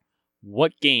game.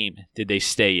 What game did they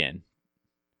stay in?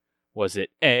 Was it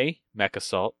A,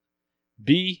 Mechasalt,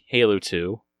 B, Halo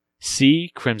 2,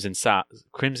 C, Crimson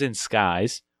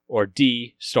Skies, or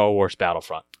D, Star Wars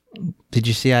Battlefront? Did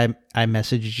you see I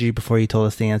messaged you before you told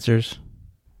us the answers?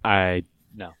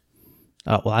 No.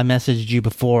 Oh, well, I messaged you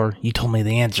before you told me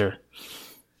the answer.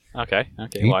 Okay.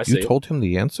 You, Well, I see. you told him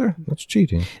the answer? That's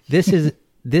cheating. This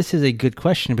is a good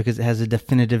question because it has a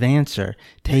definitive answer.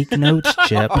 Take notes,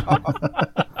 Chip.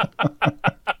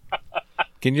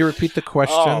 Can you repeat the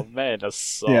question? Oh man, that's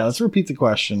so Yeah, let's repeat the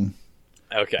question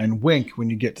okay. and wink when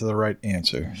you get to the right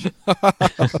answer.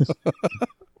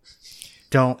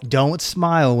 Don't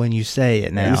smile when you say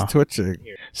it now. He's twitching.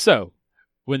 So,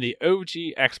 when the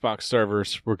OG Xbox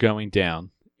servers were going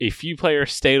down, a few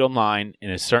players stayed online in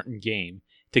a certain game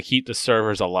to keep the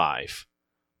servers alive.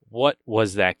 What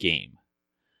was that game?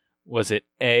 Was it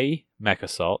A,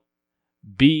 Mechasalt,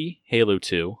 B, Halo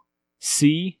 2,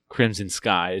 C, Crimson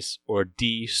Skies, or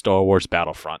D, Star Wars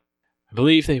Battlefront? I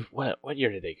believe they... What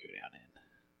year did they go down in?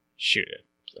 Shoot it.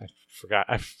 I forgot.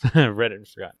 I read it and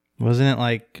forgot. Wasn't it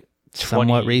like somewhat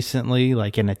 20 recently,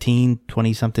 like in a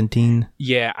 20-something teen?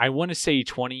 Yeah, I want to say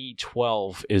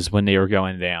 2012 is when they were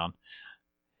going down.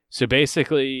 So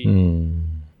basically,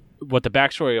 what the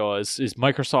backstory was is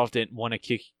Microsoft didn't want to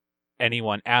kick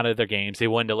anyone out of their games. They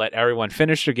wanted to let everyone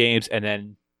finish their games, and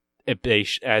then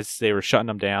as they were shutting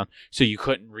them down, so you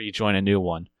couldn't rejoin a new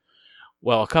one.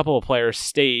 Well, a couple of players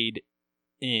stayed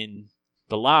in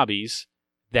the lobbies.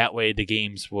 That way, the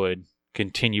games would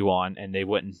continue on, and they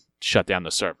wouldn't shut down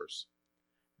the servers.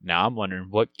 Now, I'm wondering,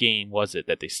 what game was it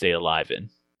that they stayed alive in?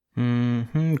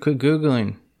 Quit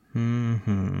Googling.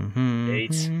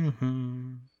 Eight.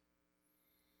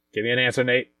 Give me an answer,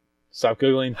 Nate. Stop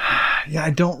Googling. Yeah,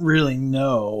 I don't really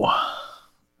know.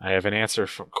 I have an answer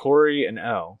from Corey and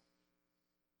L.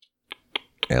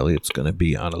 Elliot's going to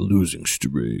be on a losing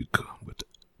streak with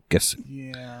guessing.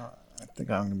 Yeah, I think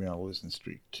I'm going to be on a losing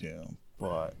streak too,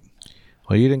 but...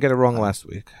 Well, you didn't get it wrong last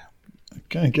week. I'm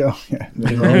going to go. Yeah,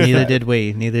 Neither did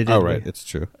we. Neither did Oh, we. right. It's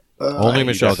true. Only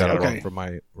Michelle got it okay. wrong from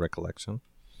my recollection.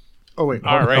 Oh, wait.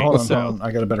 All right, Hold on. so-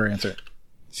 I got a better answer.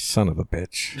 Son of a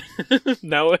bitch.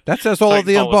 No. That says all of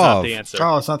the Titanfall was not above. the answer.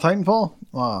 Oh, it's not Titanfall?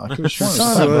 Oh, I could have sworn it was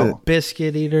Son of a Titanfall.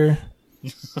 biscuit eater.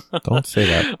 Don't say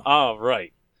that. All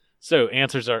right. So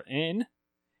answers are in.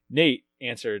 Nate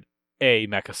answered A,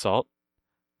 Mech Assault.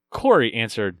 Corey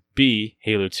answered B,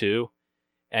 Halo 2.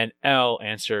 And L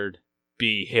answered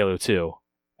B, Halo 2.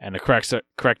 And the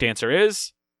correct answer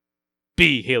is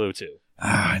B, Halo 2.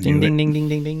 Ah, I Ding, knew ding, it. ding, ding,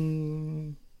 ding,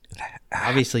 ding.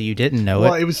 Obviously, you didn't know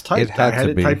Well, it. it was typed. It had I had to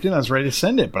it be. typed in. I was ready to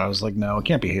send it, but I was like, no, it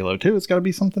can't be Halo 2. It's got to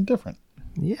be something different.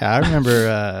 Yeah, I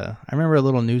remember. I remember a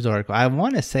little news article. I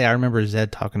want to say I remember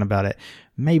Zed talking about it.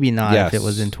 Maybe not Yes. if it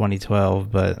was in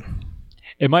 2012, but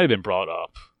It might have been brought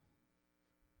up.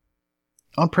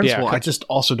 On principle, Yeah, I just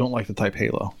also don't like the type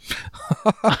Halo.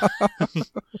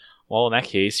 Well, in that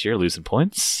case, you're losing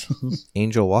points.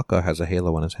 Angel Waka has a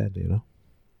halo on his head, you know?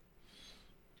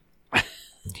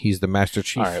 He's the Master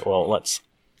Chief. All right, well, let's...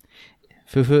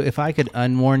 Fufu, if I could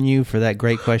unwarn you for that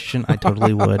great question, I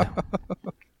totally would.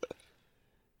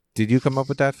 Did you come up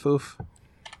with that, Foof?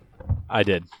 I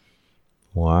did.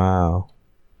 Wow.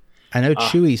 I know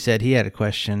Chewy said he had a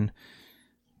question.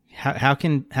 How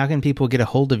can people get a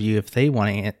hold of you if they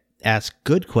want to ask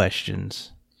good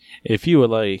questions? If you would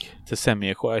like to send me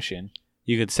a question,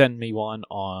 you can send me one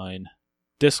on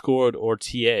Discord or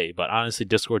TA, but honestly,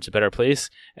 Discord's a better place.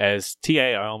 As TA,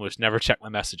 I almost never check my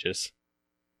messages.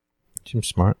 Seems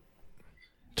smart.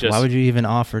 Just, Why would you even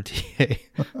offer TA?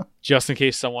 just in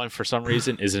case someone, for some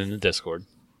reason, isn't in the Discord.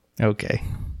 Okay.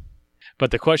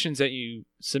 But the questions that you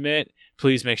submit,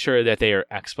 please make sure that they are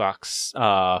Xbox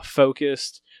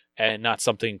focused and not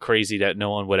something crazy that no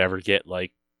one would ever get,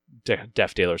 like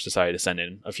Deaf Dealers decided to send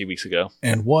in a few weeks ago.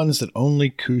 And ones that only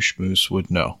Koosh Moose would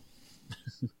know.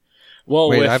 Well,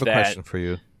 Wait, with I have a that, question for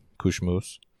you, Kush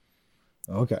Moose.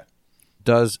 Okay.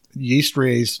 Does Yeast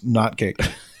rays, not cake.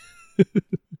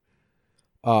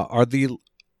 are the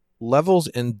levels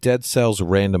in Dead Cells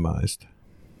randomized?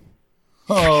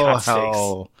 God's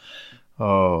Oh,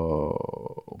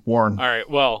 Warren. All right,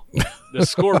 well, the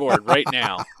scoreboard right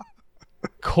now.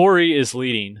 Corey is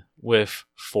leading with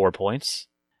 4 points.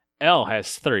 L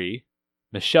has 3.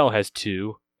 Michelle has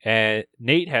 2. And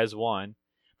Nate has 1.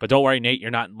 But don't worry, Nate,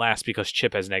 you're not in last because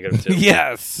Chip has -2.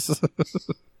 Yes.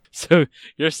 So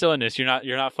you're still in this. You're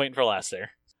not fighting for last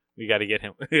there. We got to get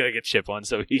him. We got to get Chip on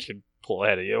so he can pull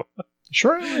ahead of you.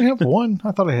 Sure, I only have one.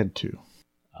 I thought I had two.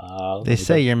 They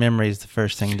say your memory is the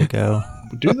first thing to go.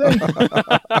 Do they?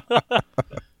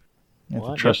 You have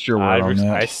to trust your word on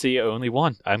that. I see only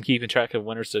one. I'm keeping track of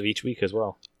winners of each week as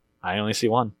well. I only see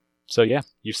one. So yeah,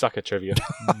 you suck at trivia.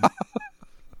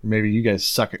 Maybe you guys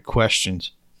suck at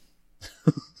questions.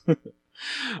 All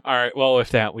right. Well, with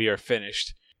that, we are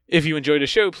finished. If you enjoyed the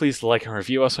show, please like and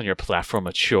review us on your platform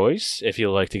of choice. If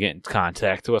you'd like to get in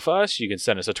contact with us, you can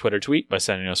send us a Twitter tweet by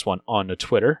sending us one on the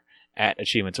Twitter at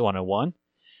Achievements101.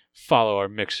 Follow our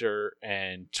Mixer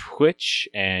and Twitch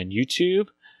and YouTube.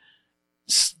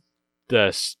 The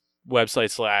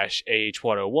website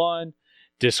 /AH101.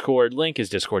 Discord link is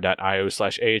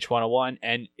discord.io/AH101.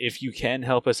 And if you can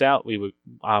help us out, we would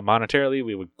monetarily,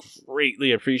 we would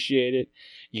greatly appreciate it.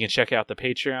 You can check out the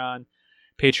Patreon,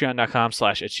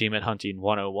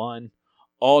 patreon.com/achievementhunting101.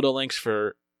 All the links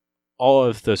for all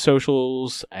of the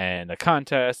socials and the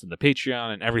contest and the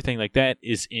Patreon and everything like that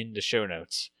is in the show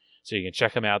notes. So you can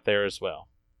check them out there as well.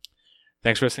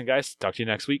 Thanks for listening, guys. Talk to you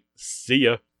next week. See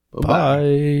ya.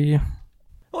 Bye.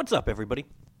 What's up, everybody?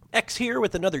 X here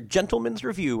with another gentleman's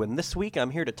review, and this week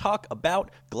I'm here to talk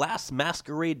about Glass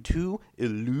Masquerade 2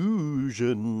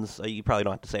 Illusions. You probably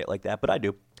don't have to say it like that, but I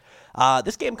do.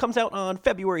 This game comes out on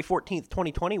February 14th,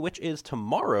 2020, which is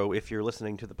tomorrow if you're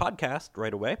listening to the podcast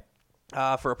right away,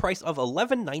 for a price of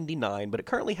 $11.99, but it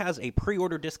currently has a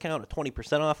pre-order discount of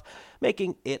 20% off,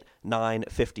 making it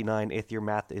 $9.59 if your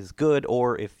math is good,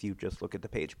 or if you just look at the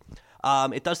page.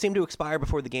 It does seem to expire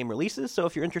before the game releases, so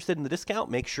if you're interested in the discount,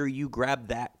 make sure you grab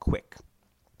that quick.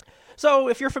 So,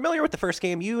 if you're familiar with the first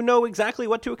game, you know exactly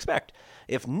what to expect.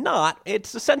 If not,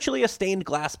 it's essentially a stained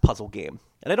glass puzzle game.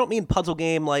 And I don't mean puzzle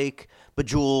game like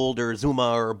Bejeweled or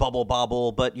Zuma or Bubble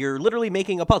Bobble, but you're literally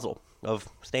making a puzzle of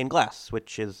stained glass,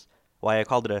 which is why I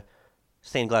called it a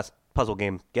stained glass puzzle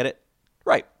game. Get it?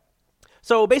 Right.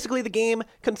 So basically the game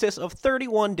consists of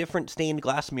 31 different stained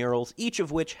glass murals, each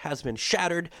of which has been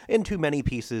shattered into many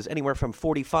pieces, anywhere from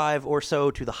 45 or so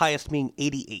to the highest being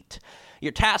 88.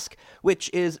 Your task,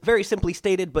 which is very simply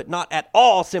stated but not at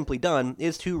all simply done,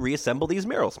 is to reassemble these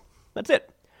murals. That's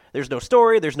it. There's no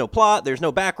story, there's no plot, there's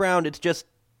no background, it's just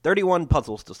 31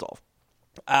 puzzles to solve.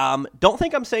 Don't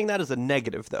think I'm saying that as a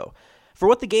negative, though. For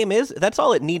what the game is, that's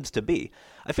all it needs to be.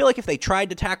 I feel like if they tried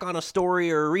to tack on a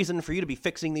story or a reason for you to be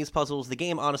fixing these puzzles, the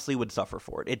game honestly would suffer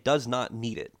for it. It does not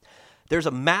need it. There's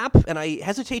a map, and I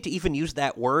hesitate to even use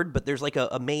that word, but there's like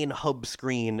a main hub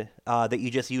screen that you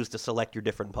just use to select your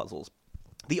different puzzles.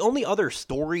 The only other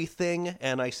story thing,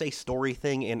 and I say story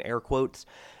thing in air quotes,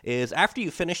 is after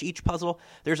you finish each puzzle,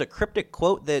 there's a cryptic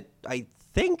quote that I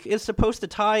think is supposed to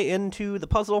tie into the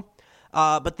puzzle.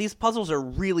 But these puzzles are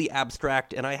really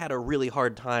abstract, and I had a really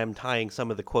hard time tying some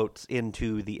of the quotes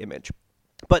into the image.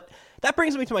 But that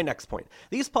brings me to my next point.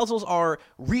 These puzzles are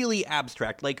really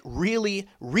abstract, like really,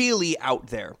 really out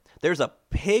there. There's a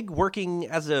pig working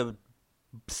as a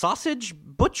sausage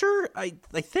butcher, I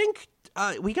think.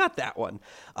 We got that one.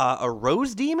 A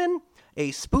rose demon,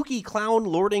 a spooky clown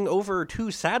lording over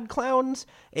two sad clowns,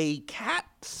 a cat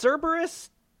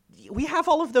Cerberus. We have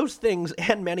all of those things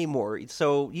and many more.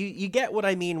 So you get what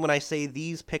I mean when I say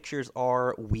these pictures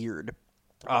are weird.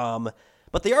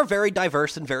 But they are very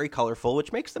diverse and very colorful,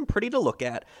 which makes them pretty to look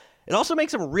at. It also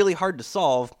makes them really hard to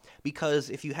solve because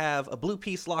if you have a blue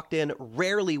piece locked in,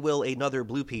 rarely will another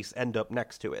blue piece end up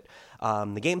next to it.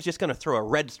 The game's just going to throw a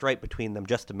red stripe between them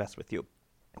just to mess with you.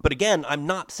 But again, I'm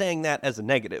not saying that as a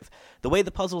negative. The way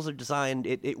the puzzles are designed,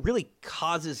 it really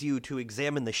causes you to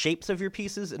examine the shapes of your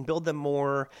pieces and build them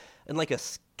more in like a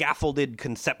scaffolded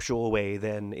conceptual way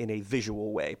than in a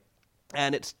visual way.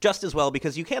 And it's just as well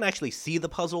because you can't actually see the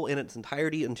puzzle in its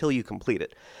entirety until you complete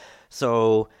it.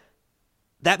 So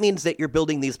that means that you're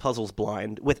building these puzzles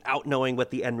blind without knowing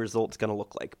what the end result's going to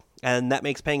look like. And that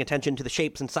makes paying attention to the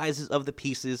shapes and sizes of the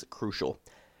pieces crucial.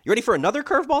 You ready for another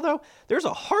curveball, though? There's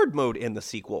a hard mode in the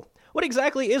sequel. What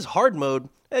exactly is hard mode?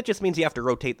 It just means you have to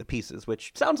rotate the pieces,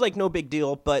 which sounds like no big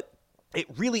deal, but it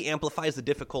really amplifies the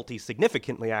difficulty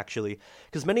significantly, actually,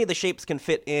 because many of the shapes can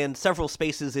fit in several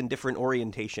spaces in different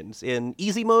orientations. In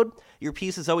easy mode, your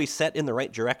piece is always set in the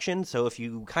right direction, so if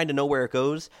you kind of know where it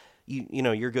goes, you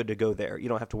know, you're good to go there. You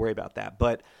don't have to worry about that.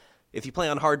 But if you play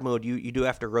on hard mode, you do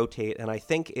have to rotate, and I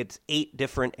think it's 8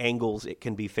 different angles it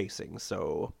can be facing,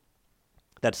 so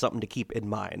that's something to keep in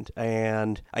mind.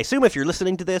 And I assume if you're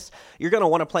listening to this, you're going to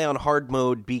want to play on hard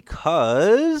mode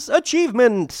because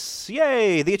achievements!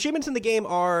 Yay! The achievements in the game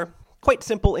are quite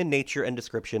simple in nature and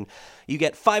description. You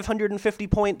get 550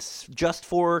 points just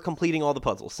for completing all the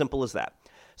puzzles. Simple as that.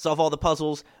 Solve all the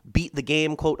puzzles, beat the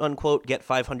game, quote unquote, get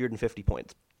 550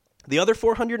 points. The other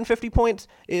 450 points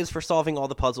is for solving all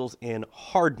the puzzles in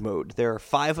hard mode. There are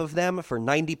 5 of them for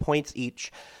 90 points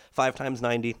each. 5 times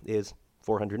 90 is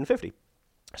 450.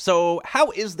 So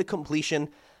how is the completion?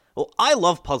 Well, I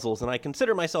love puzzles, and I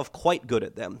consider myself quite good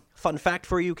at them. Fun fact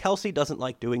for you, Kelsey doesn't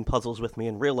like doing puzzles with me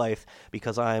in real life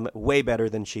because I'm way better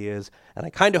than she is, and I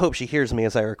kind of hope she hears me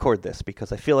as I record this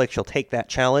because I feel like she'll take that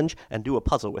challenge and do a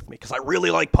puzzle with me because I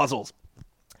really like puzzles.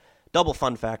 Double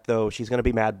fun fact, though, she's going to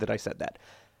be mad that I said that.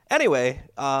 Anyway,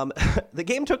 the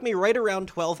game took me right around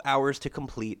 12 hours to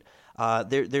complete.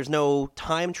 There's no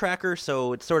time tracker,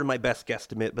 so it's sort of my best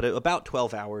guesstimate, but about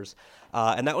 12 hours.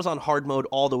 And that was on hard mode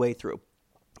all the way through.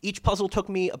 Each puzzle took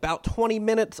me about 20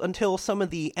 minutes until some of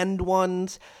the end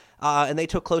ones, and they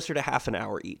took closer to half an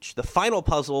hour each. The final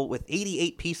puzzle with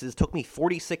 88 pieces took me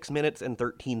 46 minutes and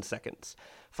 13 seconds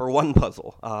for one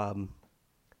puzzle.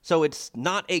 So it's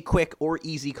not a quick or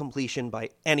easy completion by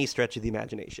any stretch of the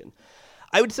imagination.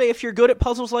 I would say if you're good at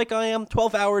puzzles like I am,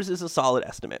 12 hours is a solid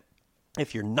estimate.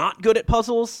 If you're not good at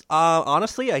puzzles,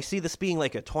 honestly, I see this being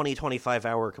like a 20-25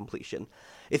 hour completion.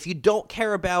 If you don't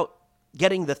care about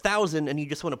getting the 1,000 and you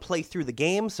just want to play through the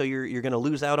game, so you're going to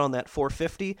lose out on that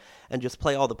 450 and just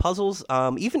play all the puzzles,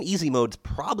 even easy mode's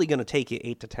probably going to take you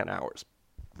 8 to 10 hours.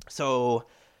 So,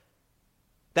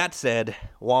 that said,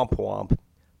 womp womp.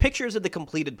 Pictures of the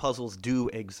completed puzzles do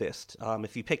exist.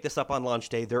 If you pick this up on launch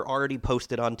day, they're already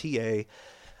posted on TA.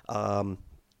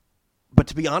 But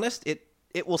to be honest,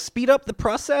 it will speed up the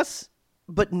process,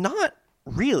 but not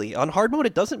really. On hard mode,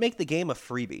 it doesn't make the game a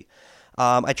freebie.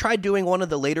 I tried doing one of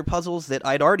the later puzzles that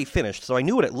I'd already finished, so I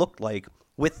knew what it looked like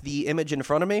with the image in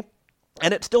front of me,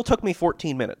 and it still took me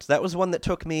 14 minutes. That was one that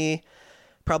took me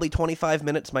probably 25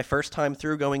 minutes my first time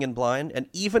through going in blind, and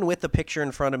even with the picture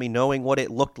in front of me, knowing what it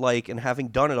looked like and having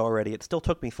done it already, it still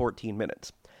took me 14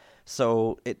 minutes.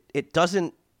 So it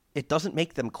doesn't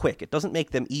make them quick. It doesn't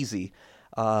make them easy.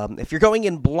 If you're going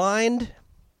in blind,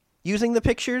 using the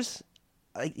pictures,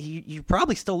 you're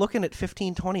probably still looking at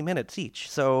 15, 20 minutes each.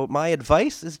 So my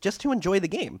advice is just to enjoy the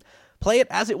game. Play it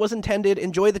as it was intended,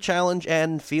 enjoy the challenge,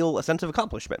 and feel a sense of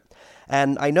accomplishment.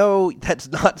 And I know that's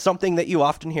not something that you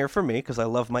often hear from me, because I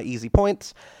love my easy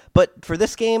points, but for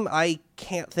this game, I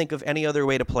can't think of any other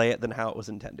way to play it than how it was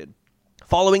intended.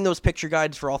 Following those picture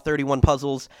guides for all 31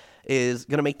 puzzles is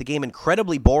going to make the game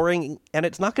incredibly boring, and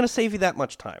it's not going to save you that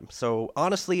much time. So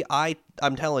honestly,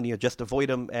 I'm telling you, just avoid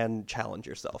them and challenge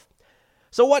yourself.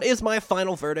 So what is my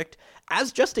final verdict?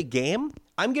 As just a game,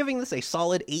 I'm giving this a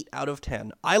solid 8 out of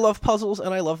 10. I love puzzles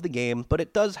and I love the game, but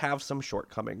it does have some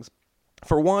shortcomings.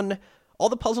 For one, all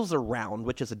the puzzles are round,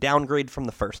 which is a downgrade from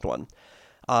the first one.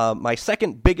 My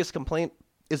second biggest complaint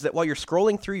is that while you're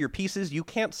scrolling through your pieces, you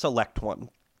can't select one.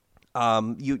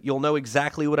 You'll know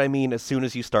exactly what I mean as soon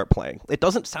as you start playing. It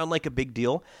doesn't sound like a big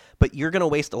deal, but you're going to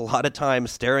waste a lot of time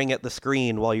staring at the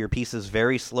screen while your pieces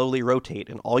very slowly rotate,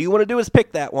 and all you want to do is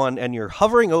pick that one, and you're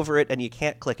hovering over it, and you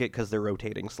can't click it because they're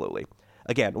rotating slowly.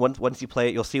 Again, once you play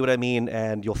it, you'll see what I mean,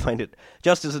 and you'll find it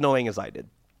just as annoying as I did.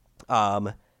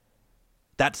 That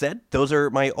said, those are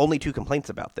my only 2 complaints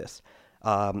about this.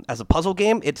 As a puzzle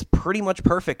game, it's pretty much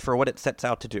perfect for what it sets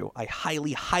out to do. I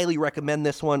highly, highly recommend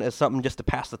this one as something just to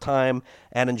pass the time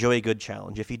and enjoy a good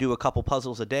challenge. If you do a couple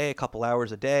puzzles a day, a couple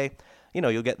hours a day,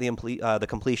 you'll get the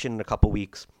completion in a couple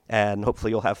weeks, and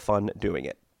hopefully you'll have fun doing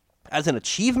it. As an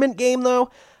achievement game,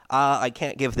 though, I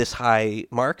can't give this high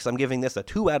marks. I'm giving this a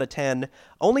 2 out of 10,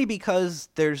 only because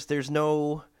there's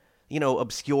no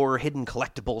obscure hidden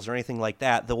collectibles or anything like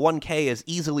that. The 1K is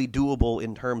easily doable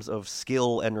in terms of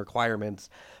skill and requirements,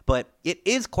 but it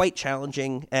is quite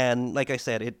challenging. And like I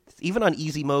said, it's even on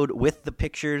easy mode with the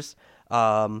pictures.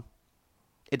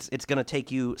 It's going to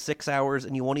take you 6 hours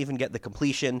and you won't even get the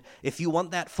completion. If you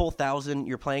want that full 1,000,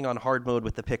 you're playing on hard mode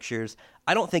with the pictures.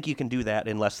 I don't think you can do that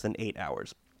in less than 8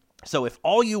 hours. So if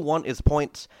all you want is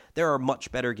points, there are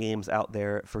much better games out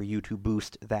there for you to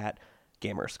boost that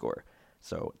gamer score.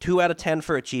 So 2 out of 10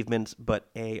 for achievements, but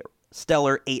a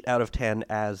stellar 8 out of 10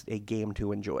 as a game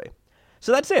to enjoy.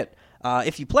 So that's it.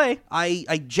 If you play,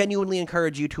 I genuinely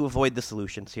encourage you to avoid the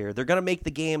solutions here. They're going to make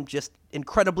the game just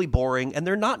incredibly boring, and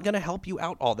they're not going to help you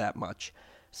out all that much.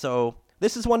 So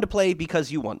this is one to play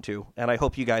because you want to, and I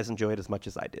hope you guys enjoy it as much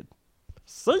as I did.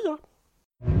 See ya!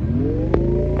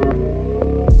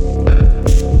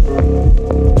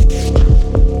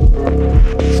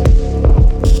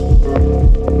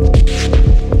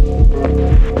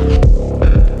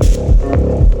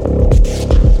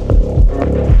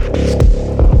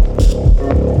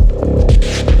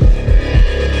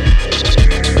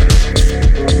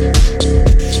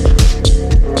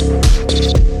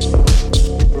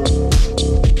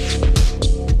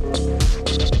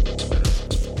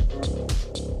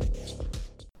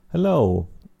 Hello,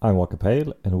 I'm Walker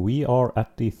Pale, and we are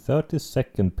at the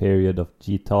 32nd period of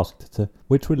G-Tasked,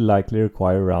 which will likely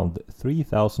require around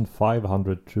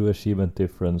 3,500 true achievement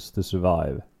difference to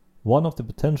survive. One of the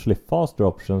potentially faster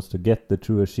options to get the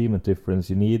true achievement difference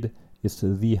you need is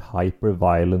the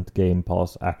hyper-violent Game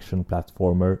Pass action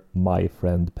platformer My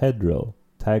Friend Pedro.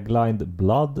 Taglined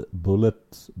Blood,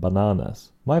 Bullets,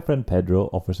 Bananas. My Friend Pedro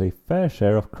offers a fair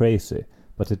share of crazy,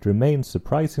 but it remains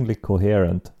surprisingly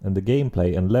coherent, and the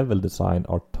gameplay and level design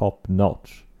are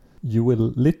top-notch. You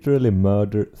will literally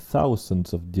murder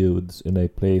thousands of dudes in a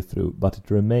playthrough, but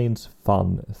it remains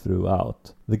fun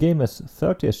throughout. The game has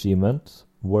 30 achievements,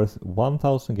 worth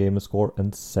 1000 gamer score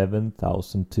and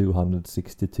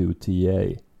 7262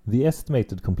 TA. The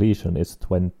estimated completion is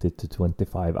 20 to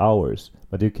 25 hours,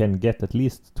 but you can get at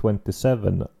least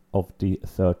 27 of the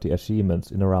 30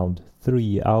 achievements in around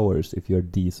 3 hours if you're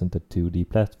decent at 2D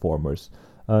platformers,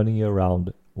 earning you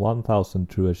around 1000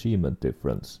 true achievement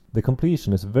difference. The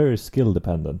completion is very skill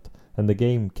dependent, and the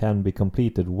game can be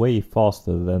completed way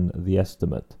faster than the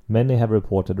estimate. Many have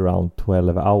reported around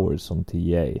 12 hours on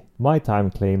TA. My time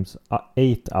claims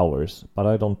 8 hours, but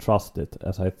I don't trust it,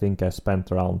 as I think I spent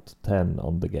around 10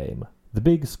 on the game. The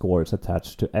big score is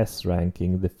attached to S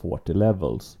ranking the 40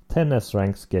 levels. 10 S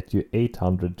ranks get you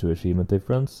 800 to achievement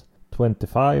difference,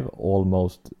 25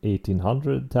 almost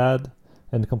 1800 TAD,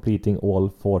 and completing all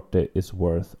 40 is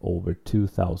worth over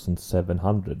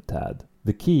 2700 TAD.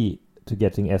 The key to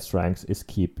getting S ranks is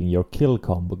keeping your kill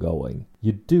combo going.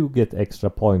 You do get extra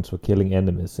points for killing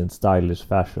enemies in stylish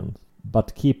fashion,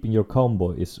 but keeping your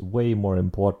combo is way more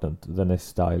important than a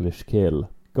stylish kill.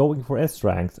 Going for S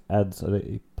ranks adds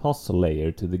a puzzle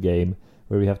layer to the game,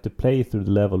 where you have to play through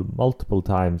the level multiple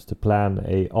times to plan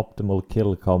a optimal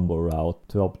kill combo route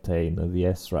to obtain the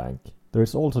S rank. There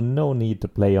is also no need to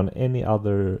play on any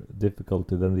other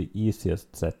difficulty than the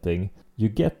easiest setting, You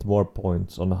get more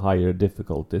points on higher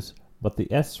difficulties, but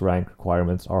the S rank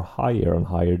requirements are higher on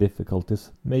higher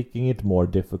difficulties, making it more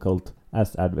difficult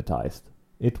as advertised.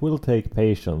 It will take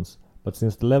patience, but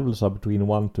since the levels are between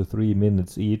 1 to 3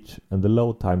 minutes each and the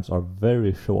load times are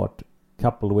very short,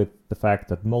 coupled with the fact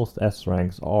that most S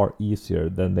ranks are easier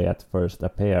than they at first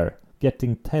appear,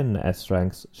 getting 10 S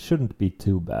ranks shouldn't be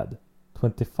too bad.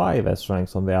 25 S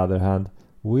ranks on the other hand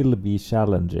will be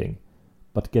challenging,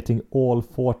 but getting all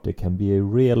 40 can be a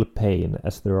real pain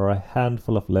as there are a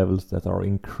handful of levels that are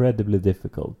incredibly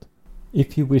difficult.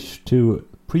 If you wish to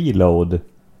preload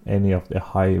any of the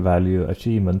high value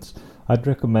achievements, I'd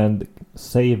recommend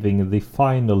saving the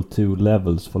final 2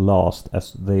 levels for last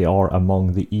as they are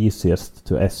among the easiest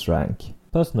to S rank.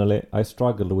 Personally, I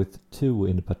struggled with 2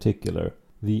 in particular.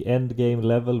 The endgame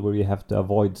level where you have to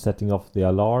avoid setting off the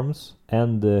alarms,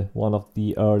 and one of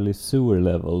the early sewer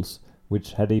levels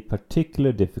which had a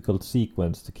particular difficult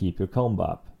sequence to keep your combo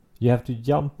up. You have to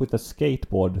jump with a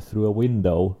skateboard through a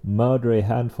window, murder a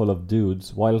handful of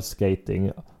dudes while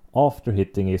skating, after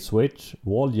hitting a switch,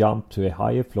 wall jump to a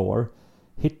higher floor,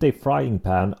 hit a frying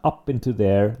pan up into the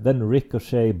air, then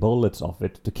ricochet bullets off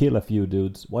it to kill a few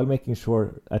dudes while making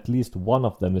sure at least one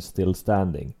of them is still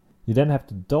standing. You then have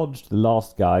to dodge the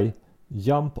last guy,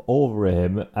 jump over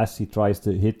him as he tries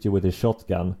to hit you with his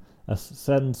shotgun,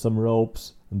 ascend some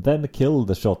ropes, then kill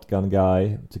the shotgun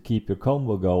guy to keep your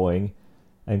combo going,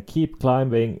 and keep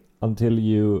climbing until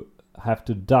you have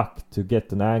to duck to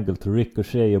get an angle to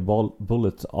ricochet a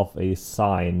bullet off a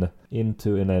sign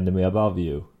into an enemy above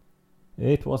you.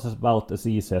 It was about as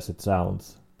easy as it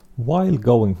sounds. While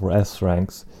going for S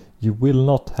ranks, you will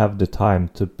not have the time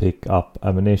to pick up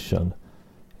ammunition.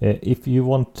 If you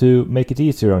want to make it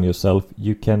easier on yourself,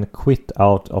 you can quit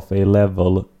out of a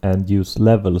level and use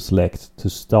level select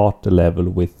to start the level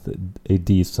with a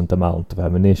decent amount of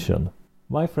ammunition.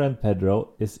 My friend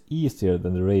Pedro is easier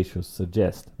than the ratios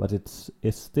suggest, but it's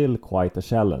still quite a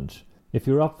challenge. If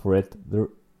you're up for it, there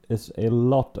is a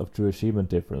lot of true achievement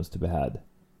difference to be had.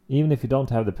 Even if you don't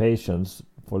have the patience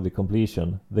for the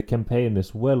completion, the campaign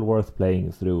is well worth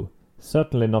playing through.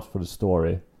 Certainly not for the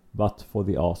story, but for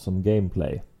the awesome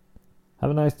gameplay. Have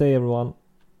a nice day, everyone.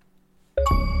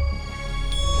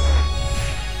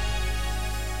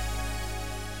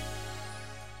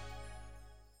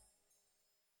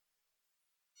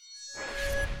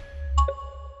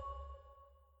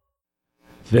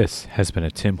 This has been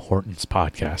a Tim Hortons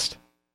podcast.